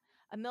was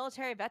a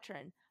military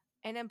veteran,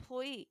 an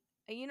employee,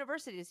 a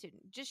university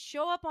student. Just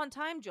show up on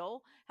time,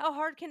 Joel. How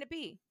hard can it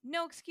be?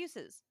 No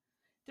excuses.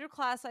 Through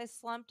class, I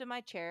slumped in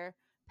my chair,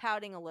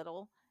 pouting a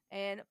little,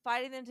 and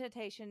fighting the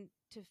temptation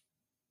to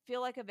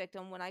feel like a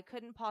victim when I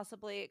couldn't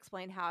possibly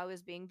explain how I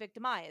was being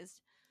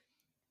victimized.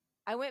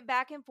 I went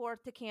back and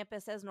forth to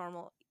campus as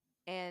normal,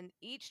 and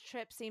each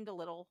trip seemed a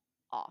little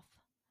off.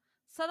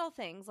 Subtle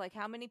things like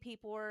how many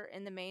people were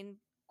in the main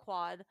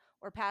quad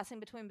or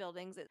passing between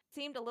buildings. It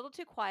seemed a little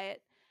too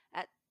quiet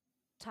at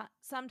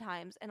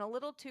sometimes and a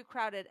little too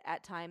crowded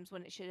at times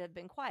when it should have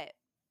been quiet.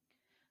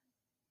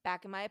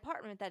 Back in my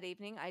apartment that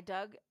evening, I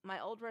dug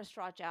my old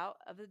wristwatch out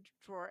of the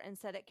drawer and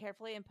set it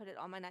carefully and put it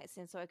on my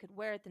nightstand so I could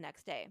wear it the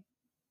next day.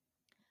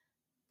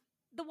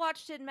 The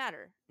watch didn't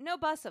matter. No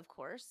bus, of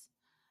course.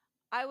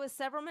 I was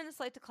several minutes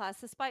late to class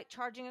despite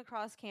charging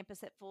across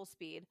campus at full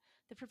speed.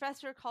 The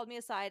professor called me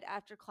aside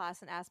after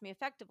class and asked me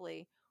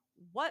effectively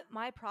what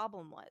my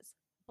problem was.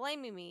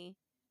 Blaming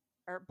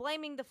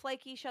the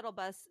flaky shuttle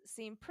bus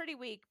seemed pretty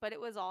weak, but it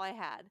was all I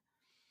had.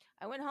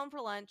 I went home for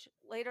lunch.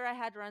 Later, I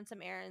had to run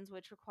some errands,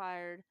 which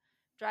required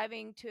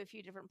driving to a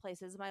few different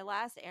places. My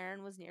last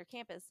errand was near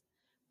campus.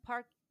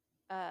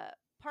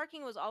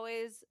 Parking was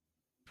always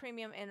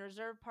premium, and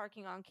reserved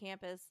parking on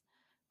campus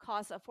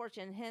costs a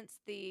fortune, hence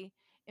the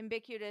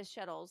ubiquitous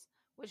shuttles,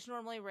 which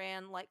normally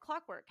ran like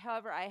clockwork.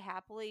 However, I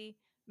happily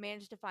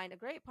managed to find a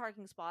great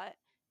parking spot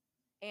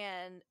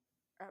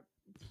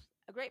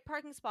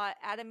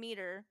at a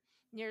meter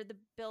near the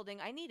building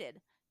I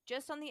needed,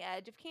 just on the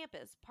edge of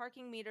campus.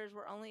 Parking meters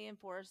were only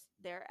enforced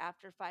there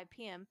after 5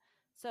 p.m.,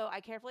 so I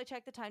carefully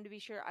checked the time to be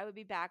sure I would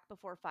be back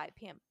before 5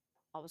 p.m.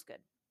 All was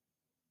good.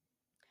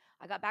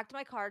 I got back to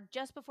my car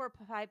just before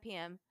 5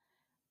 p.m.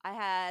 I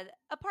had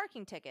a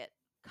parking ticket.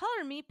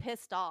 Color me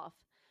pissed off.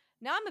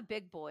 Now I'm a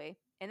big boy,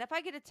 and if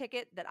I get a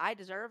ticket that I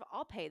deserve,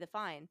 I'll pay the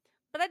fine.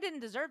 But I didn't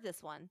deserve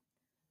this one.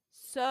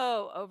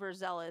 Some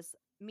overzealous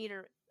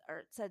meter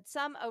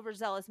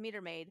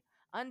maid,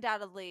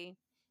 undoubtedly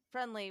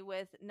friendly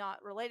with,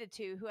 not related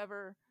to,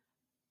 whichever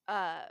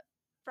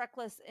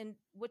freckless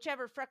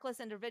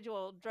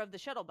individual drove the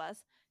shuttle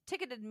bus,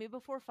 ticketed me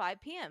before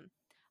 5 p.m.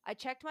 I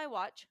checked my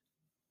watch,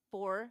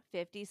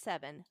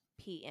 4:57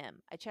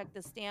 p.m. I checked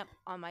the stamp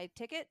on my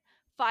ticket,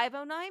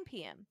 5:09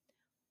 p.m.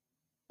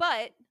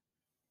 But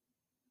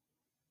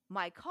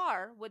my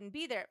car wouldn't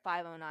be there at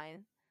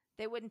 5:09.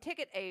 They wouldn't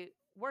ticket a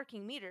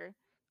working meter.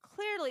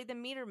 Clearly, the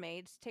meter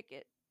maid's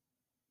ticket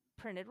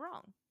printed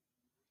wrong.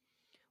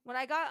 When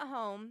I got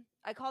home,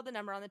 I called the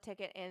number on the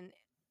ticket and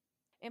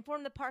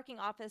informed the parking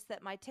office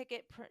that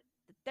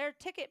their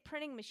ticket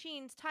printing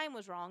machine's time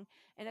was wrong,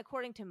 and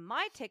according to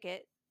my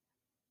ticket,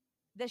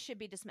 this should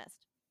be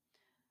dismissed.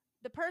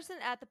 The person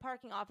at the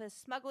parking office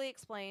smugly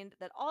explained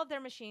that all of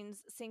their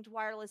machines synced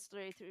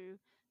wirelessly through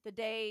the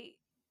day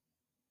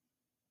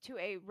to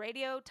a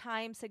radio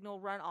time signal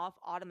run off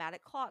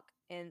automatic clock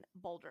in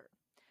Boulder.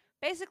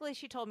 Basically,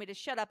 she told me to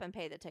shut up and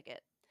pay the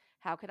ticket.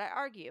 How could I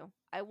argue?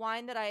 I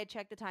whined that I had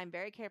checked the time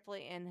very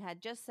carefully and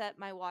had just set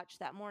my watch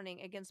that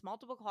morning against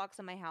multiple clocks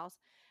in my house,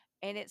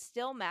 and it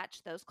still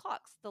matched those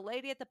clocks. The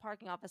lady at the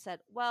parking office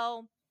said,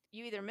 "Well,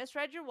 you either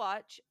misread your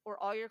watch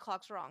or all your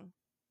clocks wrong."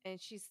 and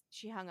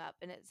she hung up,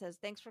 and it says,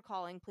 "Thanks for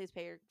calling. Please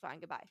pay your fine.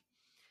 Goodbye."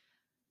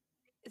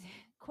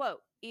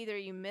 Quote, "Either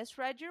you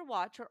misread your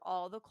watch or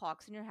all the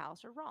clocks in your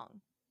house are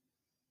wrong."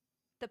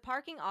 The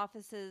parking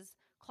office's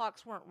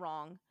clocks weren't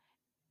wrong,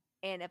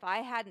 and if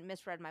I hadn't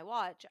misread my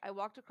watch, I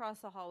walked across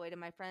the hallway to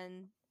my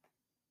friendly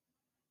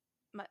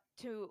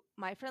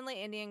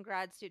Indian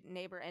grad student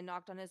neighbor and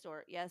knocked on his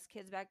door. Yes,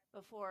 kids back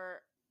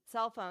before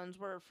cell phones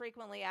were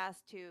frequently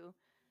asked to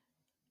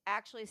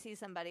actually see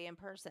somebody in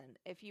person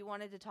if you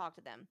wanted to talk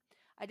to them.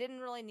 I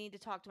didn't really need to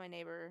talk to my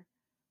neighbor,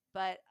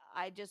 but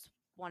I just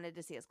wanted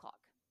to see his clock.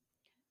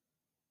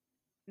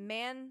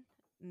 Man,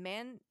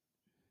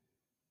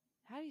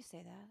 how do you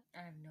say that?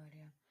 I have no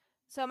idea.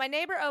 So my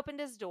neighbor opened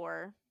his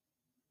door.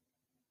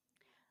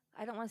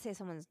 I don't want to say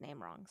someone's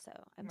name wrong, so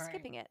I'm Right.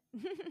 skipping it.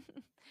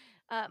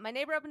 My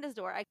neighbor opened his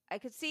door. I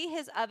could see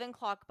his oven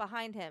clock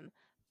behind him,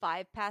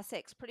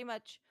 6:05, pretty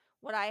much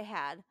what I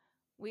had.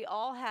 We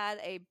all had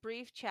a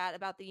brief chat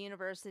about the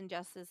universe and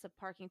justice of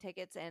parking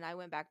tickets, and I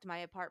went back to my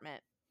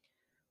apartment.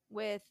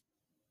 With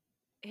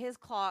his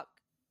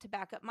clock to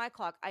back up my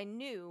clock, I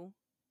knew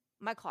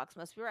my clocks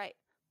must be right.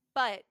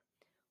 But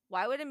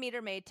why would a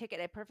meter maid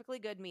ticket a perfectly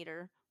good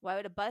meter? Why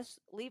would a bus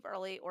leave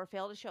early or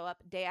fail to show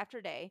up day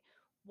after day?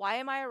 Why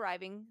am I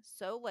arriving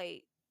so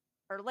late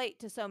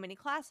to so many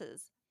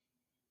classes?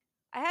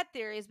 I had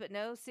theories, but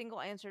no single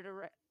answer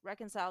to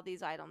reconcile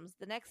these items.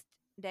 The next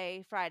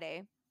day,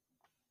 Friday,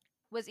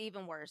 was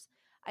even worse.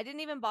 I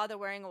didn't even bother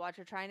wearing a watch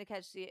or trying to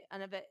catch the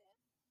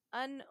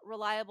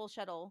unreliable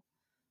shuttle,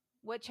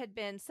 which had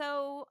been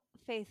so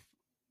faithful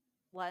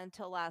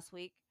until last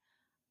week.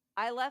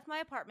 I left my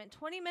apartment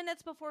 20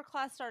 minutes before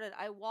class started.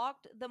 I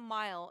walked the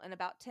mile in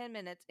about 10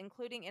 minutes,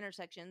 including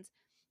intersections,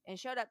 and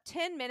showed up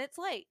 10 minutes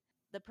late.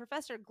 The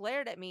professor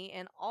glared at me,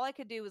 and all I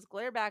could do was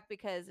glare back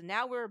because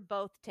now we were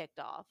both ticked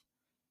off.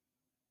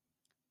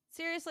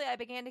 Seriously, I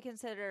began to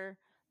consider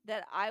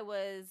that I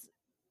was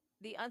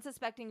the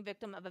unsuspecting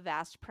victim of a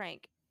vast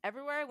prank.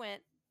 Everywhere I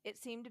went, I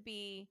seemed to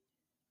be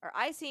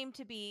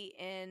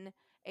in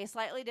a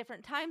slightly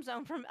different time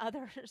zone from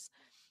others.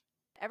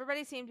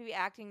 Everybody seemed to be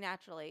acting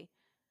naturally,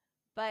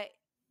 but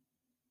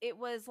it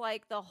was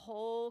like the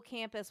whole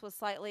campus was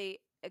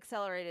slightly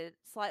accelerated,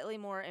 slightly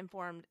more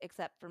informed,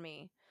 except for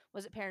me.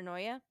 Was it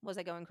paranoia? Was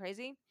I going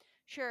crazy?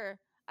 Sure,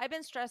 I've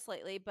been stressed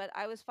lately, but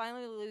I was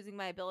finally losing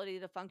my ability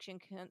to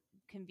function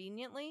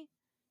conveniently.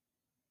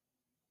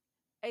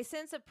 A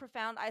sense of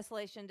profound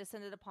isolation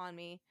descended upon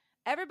me.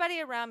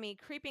 Everybody around me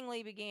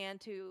creepingly began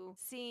to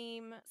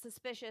seem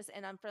suspicious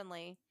and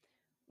unfriendly.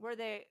 Were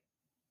they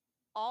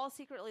all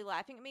secretly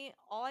laughing at me?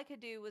 All I could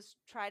do was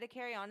try to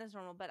carry on as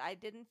normal, but I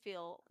didn't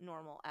feel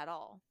normal at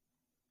all.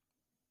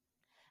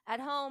 At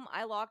home,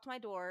 I locked my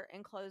door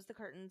and closed the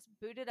curtains,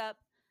 booted up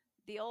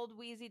the old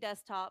Wheezy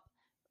desktop,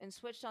 and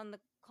switched on the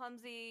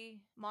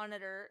clumsy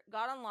monitor,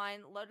 got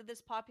online, loaded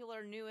this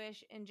popular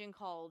newish engine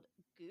called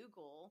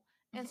Google,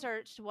 and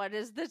searched what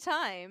is the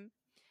time.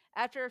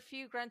 After a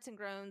few grunts and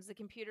groans, the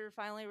computer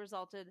finally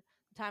resulted.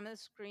 The time on the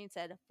screen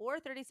said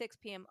 4:36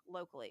 p.m.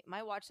 locally.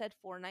 My watch said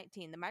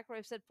 4:19. The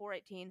microwave said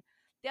 4:18.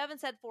 The oven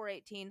said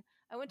 4:18.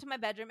 I went to my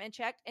bedroom and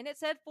checked, and it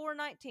said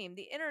 4:19.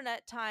 The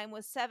internet time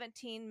was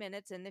 17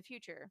 minutes in the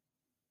future.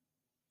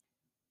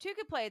 Two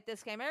could play at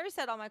this game. I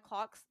reset all my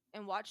clocks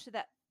and watched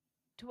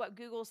to what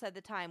Google said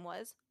the time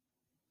was.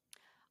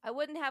 I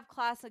wouldn't have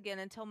class again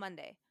until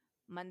Monday.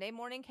 Monday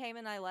morning came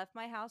and I left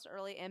my house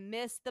early and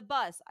missed the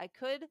bus. I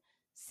could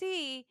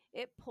see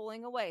it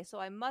pulling away, so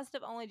I must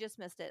have only just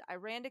missed it. I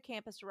ran to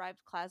campus, arrived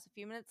to class a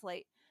few minutes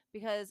late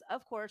because,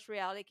 of course,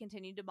 reality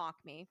continued to mock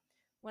me.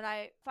 When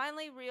I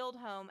finally reeled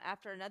home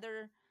after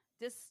another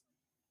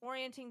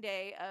disorienting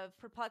day of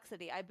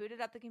perplexity, I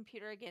booted up the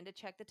computer again to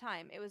check the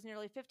time. It was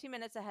nearly 15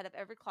 minutes ahead of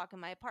every clock in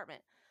my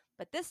apartment,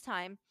 but this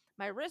time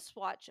my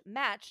wristwatch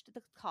matched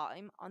the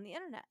time on the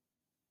internet.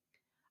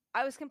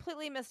 I was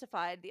completely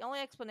mystified. The only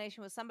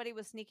explanation was somebody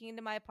was sneaking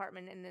into my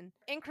apartment and then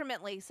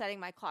incrementally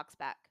setting my clocks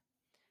back.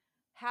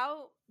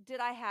 How did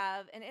I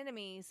have an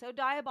enemy so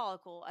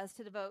diabolical as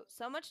to devote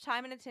so much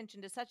time and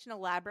attention to such an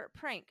elaborate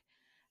prank?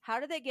 How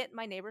did they get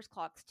my neighbor's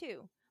clocks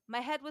too? My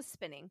head was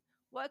spinning.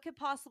 What could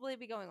possibly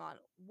be going on?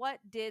 What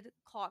did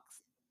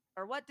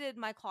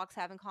my clocks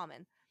have in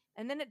common?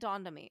 And then it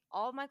dawned on me.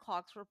 All of my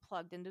clocks were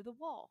plugged into the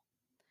wall.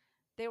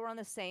 They were on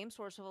the same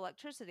source of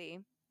electricity.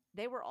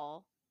 They were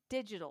all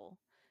digital.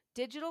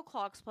 Digital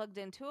clocks plugged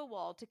into a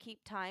wall to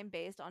keep time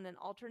based on an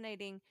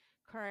alternating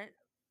current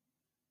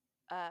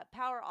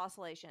power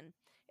oscillation.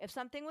 If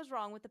something was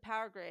wrong with the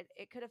power grid,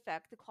 it could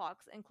affect the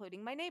clocks,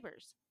 including my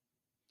neighbors.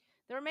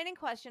 The remaining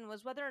question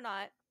was whether or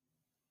not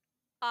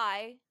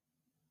I,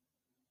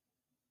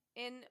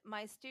 in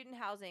my student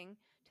housing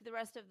to the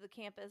rest of the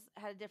campus,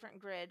 had a different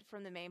grid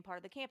from the main part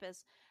of the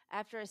campus.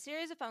 After a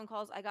series of phone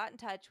calls, I got in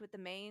touch with the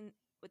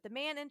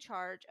man in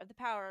charge of the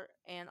power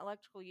and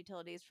electrical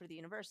utilities for the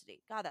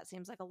university. God, that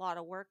seems like a lot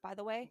of work, by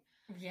the way.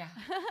 Yeah.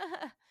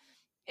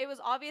 It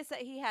was obvious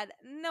that he had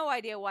no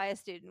idea why a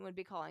student would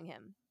be calling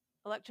him.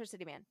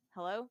 Electricity man.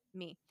 Hello?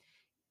 Me.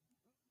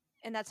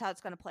 And that's how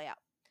it's going to play out.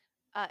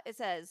 It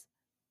says,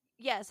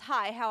 Yes.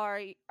 Hi. How are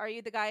you? Are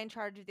you the guy in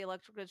charge of the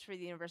electrical grids for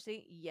the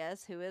university?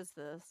 Yes. Who is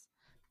this?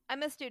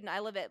 I'm a student. I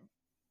live at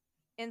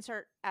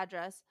insert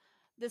address,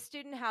 the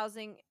student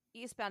housing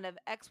eastbound of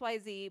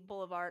XYZ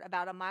Boulevard,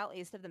 about a mile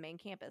east of the main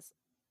campus.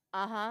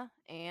 Uh-huh.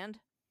 And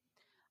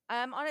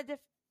am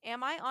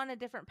I on a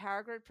different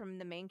power grid from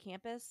the main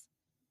campus?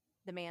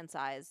 The man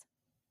sighs.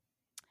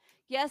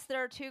 Yes,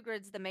 there are two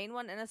grids, the main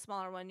one and a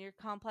smaller one. Your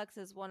complex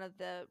is one of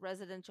the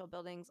residential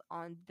buildings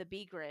on the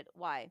B grid.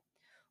 Why?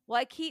 Well,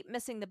 I keep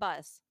missing the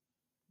bus.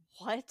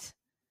 What?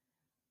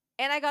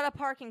 And I got a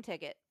parking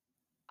ticket.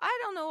 I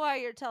don't know why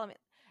you're telling me.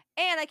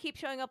 And I keep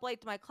showing up late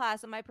to my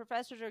class, and my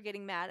professors are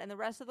getting mad, and the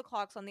rest of the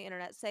clocks on the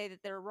internet say that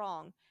they're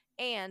wrong.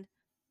 And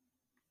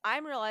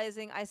I'm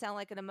realizing I sound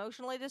like an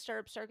emotionally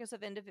disturbed circus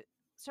of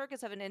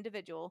an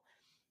individual.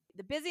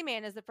 The busy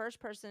man is the first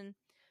person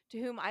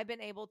to whom I've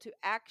been able to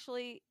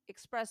actually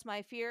express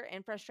my fear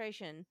and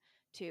frustration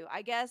to.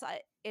 I guess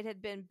it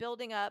had been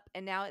building up,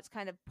 and now it's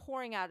kind of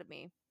pouring out of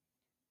me.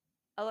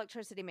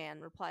 Electricity man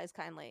replies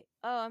kindly.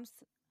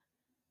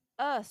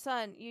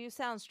 Son, you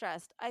sound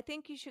stressed. I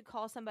think you should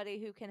call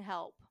somebody who can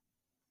help.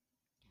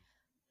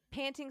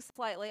 Panting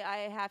slightly,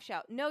 I half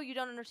shout, no, you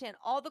don't understand.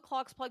 All the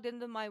clocks plugged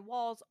into my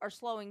walls are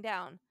slowing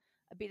down.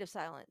 A beat of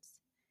silence.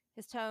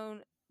 His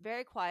tone,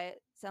 very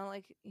quiet, sounded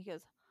like he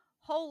goes,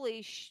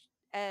 holy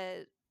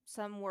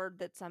some word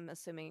that's, I'm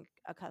assuming,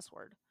 a cuss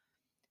word.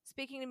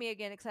 Speaking to me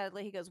again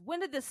excitedly, he goes, when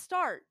did this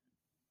start?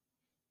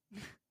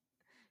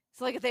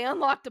 It's like if they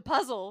unlocked a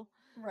puzzle.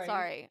 Right.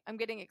 Sorry, I'm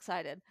getting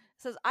excited.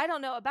 Says, I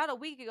don't know, about a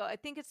week ago. I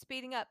think it's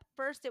speeding up.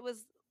 First, it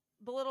was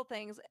the little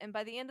things, and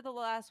by the end of the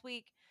last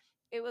week,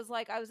 it was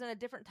like I was in a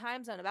different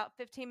time zone, about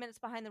 15 minutes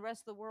behind the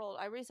rest of the world.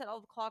 I reset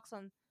all the clocks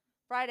on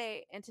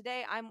Friday, and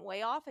today I'm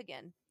way off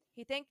again.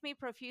 He thanked me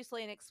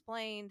profusely and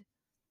explained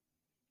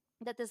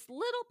that this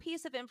little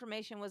piece of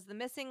information was the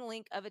missing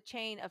link of a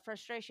chain of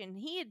frustration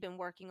he had been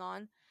working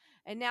on,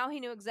 and now he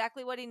knew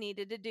exactly what he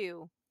needed to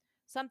do.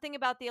 Something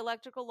about the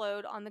electrical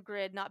load on the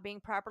grid not being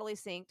properly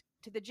synced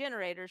to the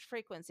generator's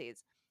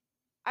frequencies.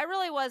 I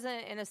really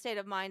wasn't in a state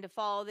of mind to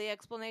follow the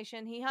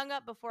explanation. He hung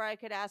up before I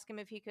could ask him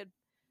if he could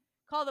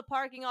call the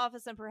parking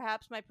office and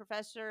perhaps my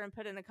professor and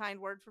put in a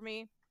kind word for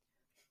me.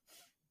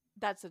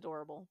 That's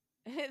adorable.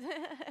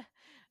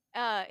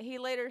 He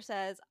later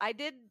says, I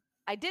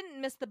didn't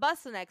miss the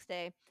bus the next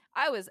day.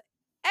 I was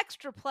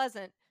extra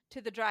pleasant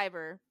to the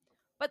driver,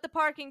 but the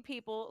parking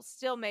people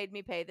still made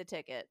me pay the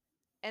ticket.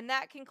 And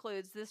that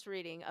concludes this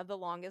reading of the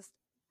longest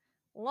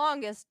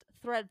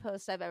thread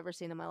post I've ever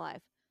seen in my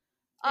life.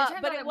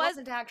 But it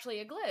wasn't actually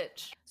a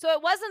glitch. So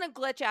it wasn't a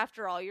glitch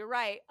after all. You're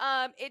right.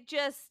 It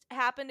just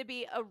happened to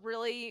be a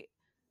really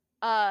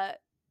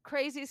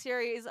crazy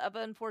series of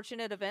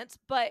unfortunate events,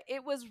 but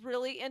it was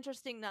really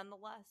interesting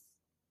nonetheless.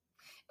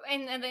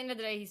 And at the end of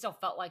the day, he still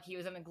felt like he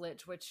was in a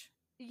glitch, which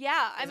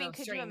I mean,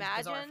 could you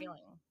imagine?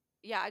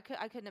 Yeah, I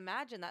couldn't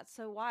imagine. That's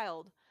so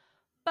wild.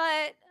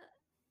 But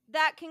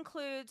that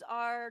concludes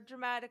our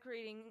dramatic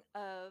reading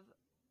of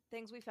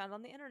things we found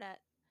on the internet.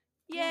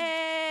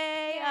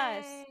 Yay,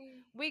 us.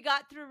 We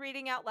got through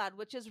reading out loud,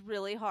 which is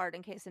really hard,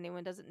 in case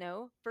anyone doesn't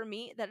know. For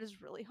me, that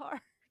is really hard.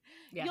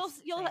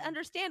 Yes, you'll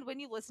understand when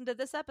you listen to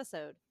this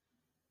episode,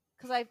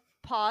 because I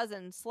pause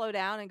and slow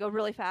down and go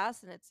really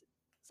fast, and it's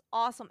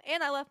awesome.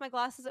 And I left my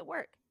glasses at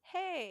work.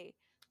 Hey,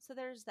 so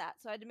there's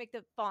that. So I had to make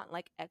the font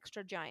like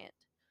extra giant.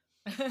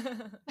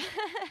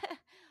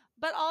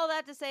 But all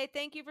that to say,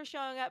 thank you for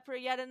showing up for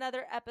yet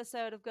another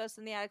episode of Ghosts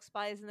in the Attic,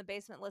 Spies in the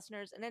Basement,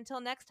 listeners. And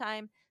until next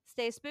time,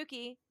 stay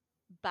spooky.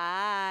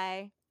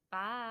 Bye.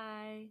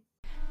 Bye.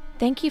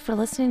 Thank you for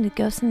listening to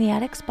Ghosts in the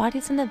Attic,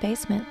 Bodies in the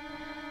Basement,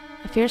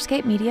 a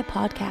Fearscape Media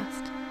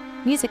podcast.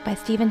 Music by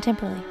Stephen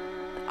Timperley.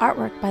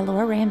 Artwork by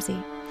Laura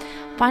Ramsey.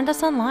 Find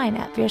us online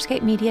at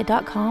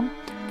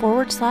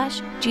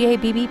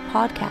fearscapemedia.com/GABB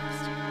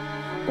podcast,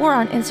 or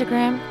on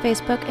Instagram,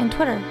 Facebook, and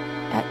Twitter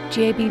at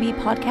GABB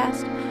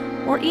podcast,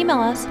 or email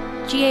us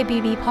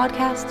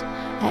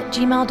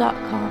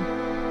gabbpodcast@gmail.com.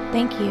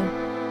 Thank you.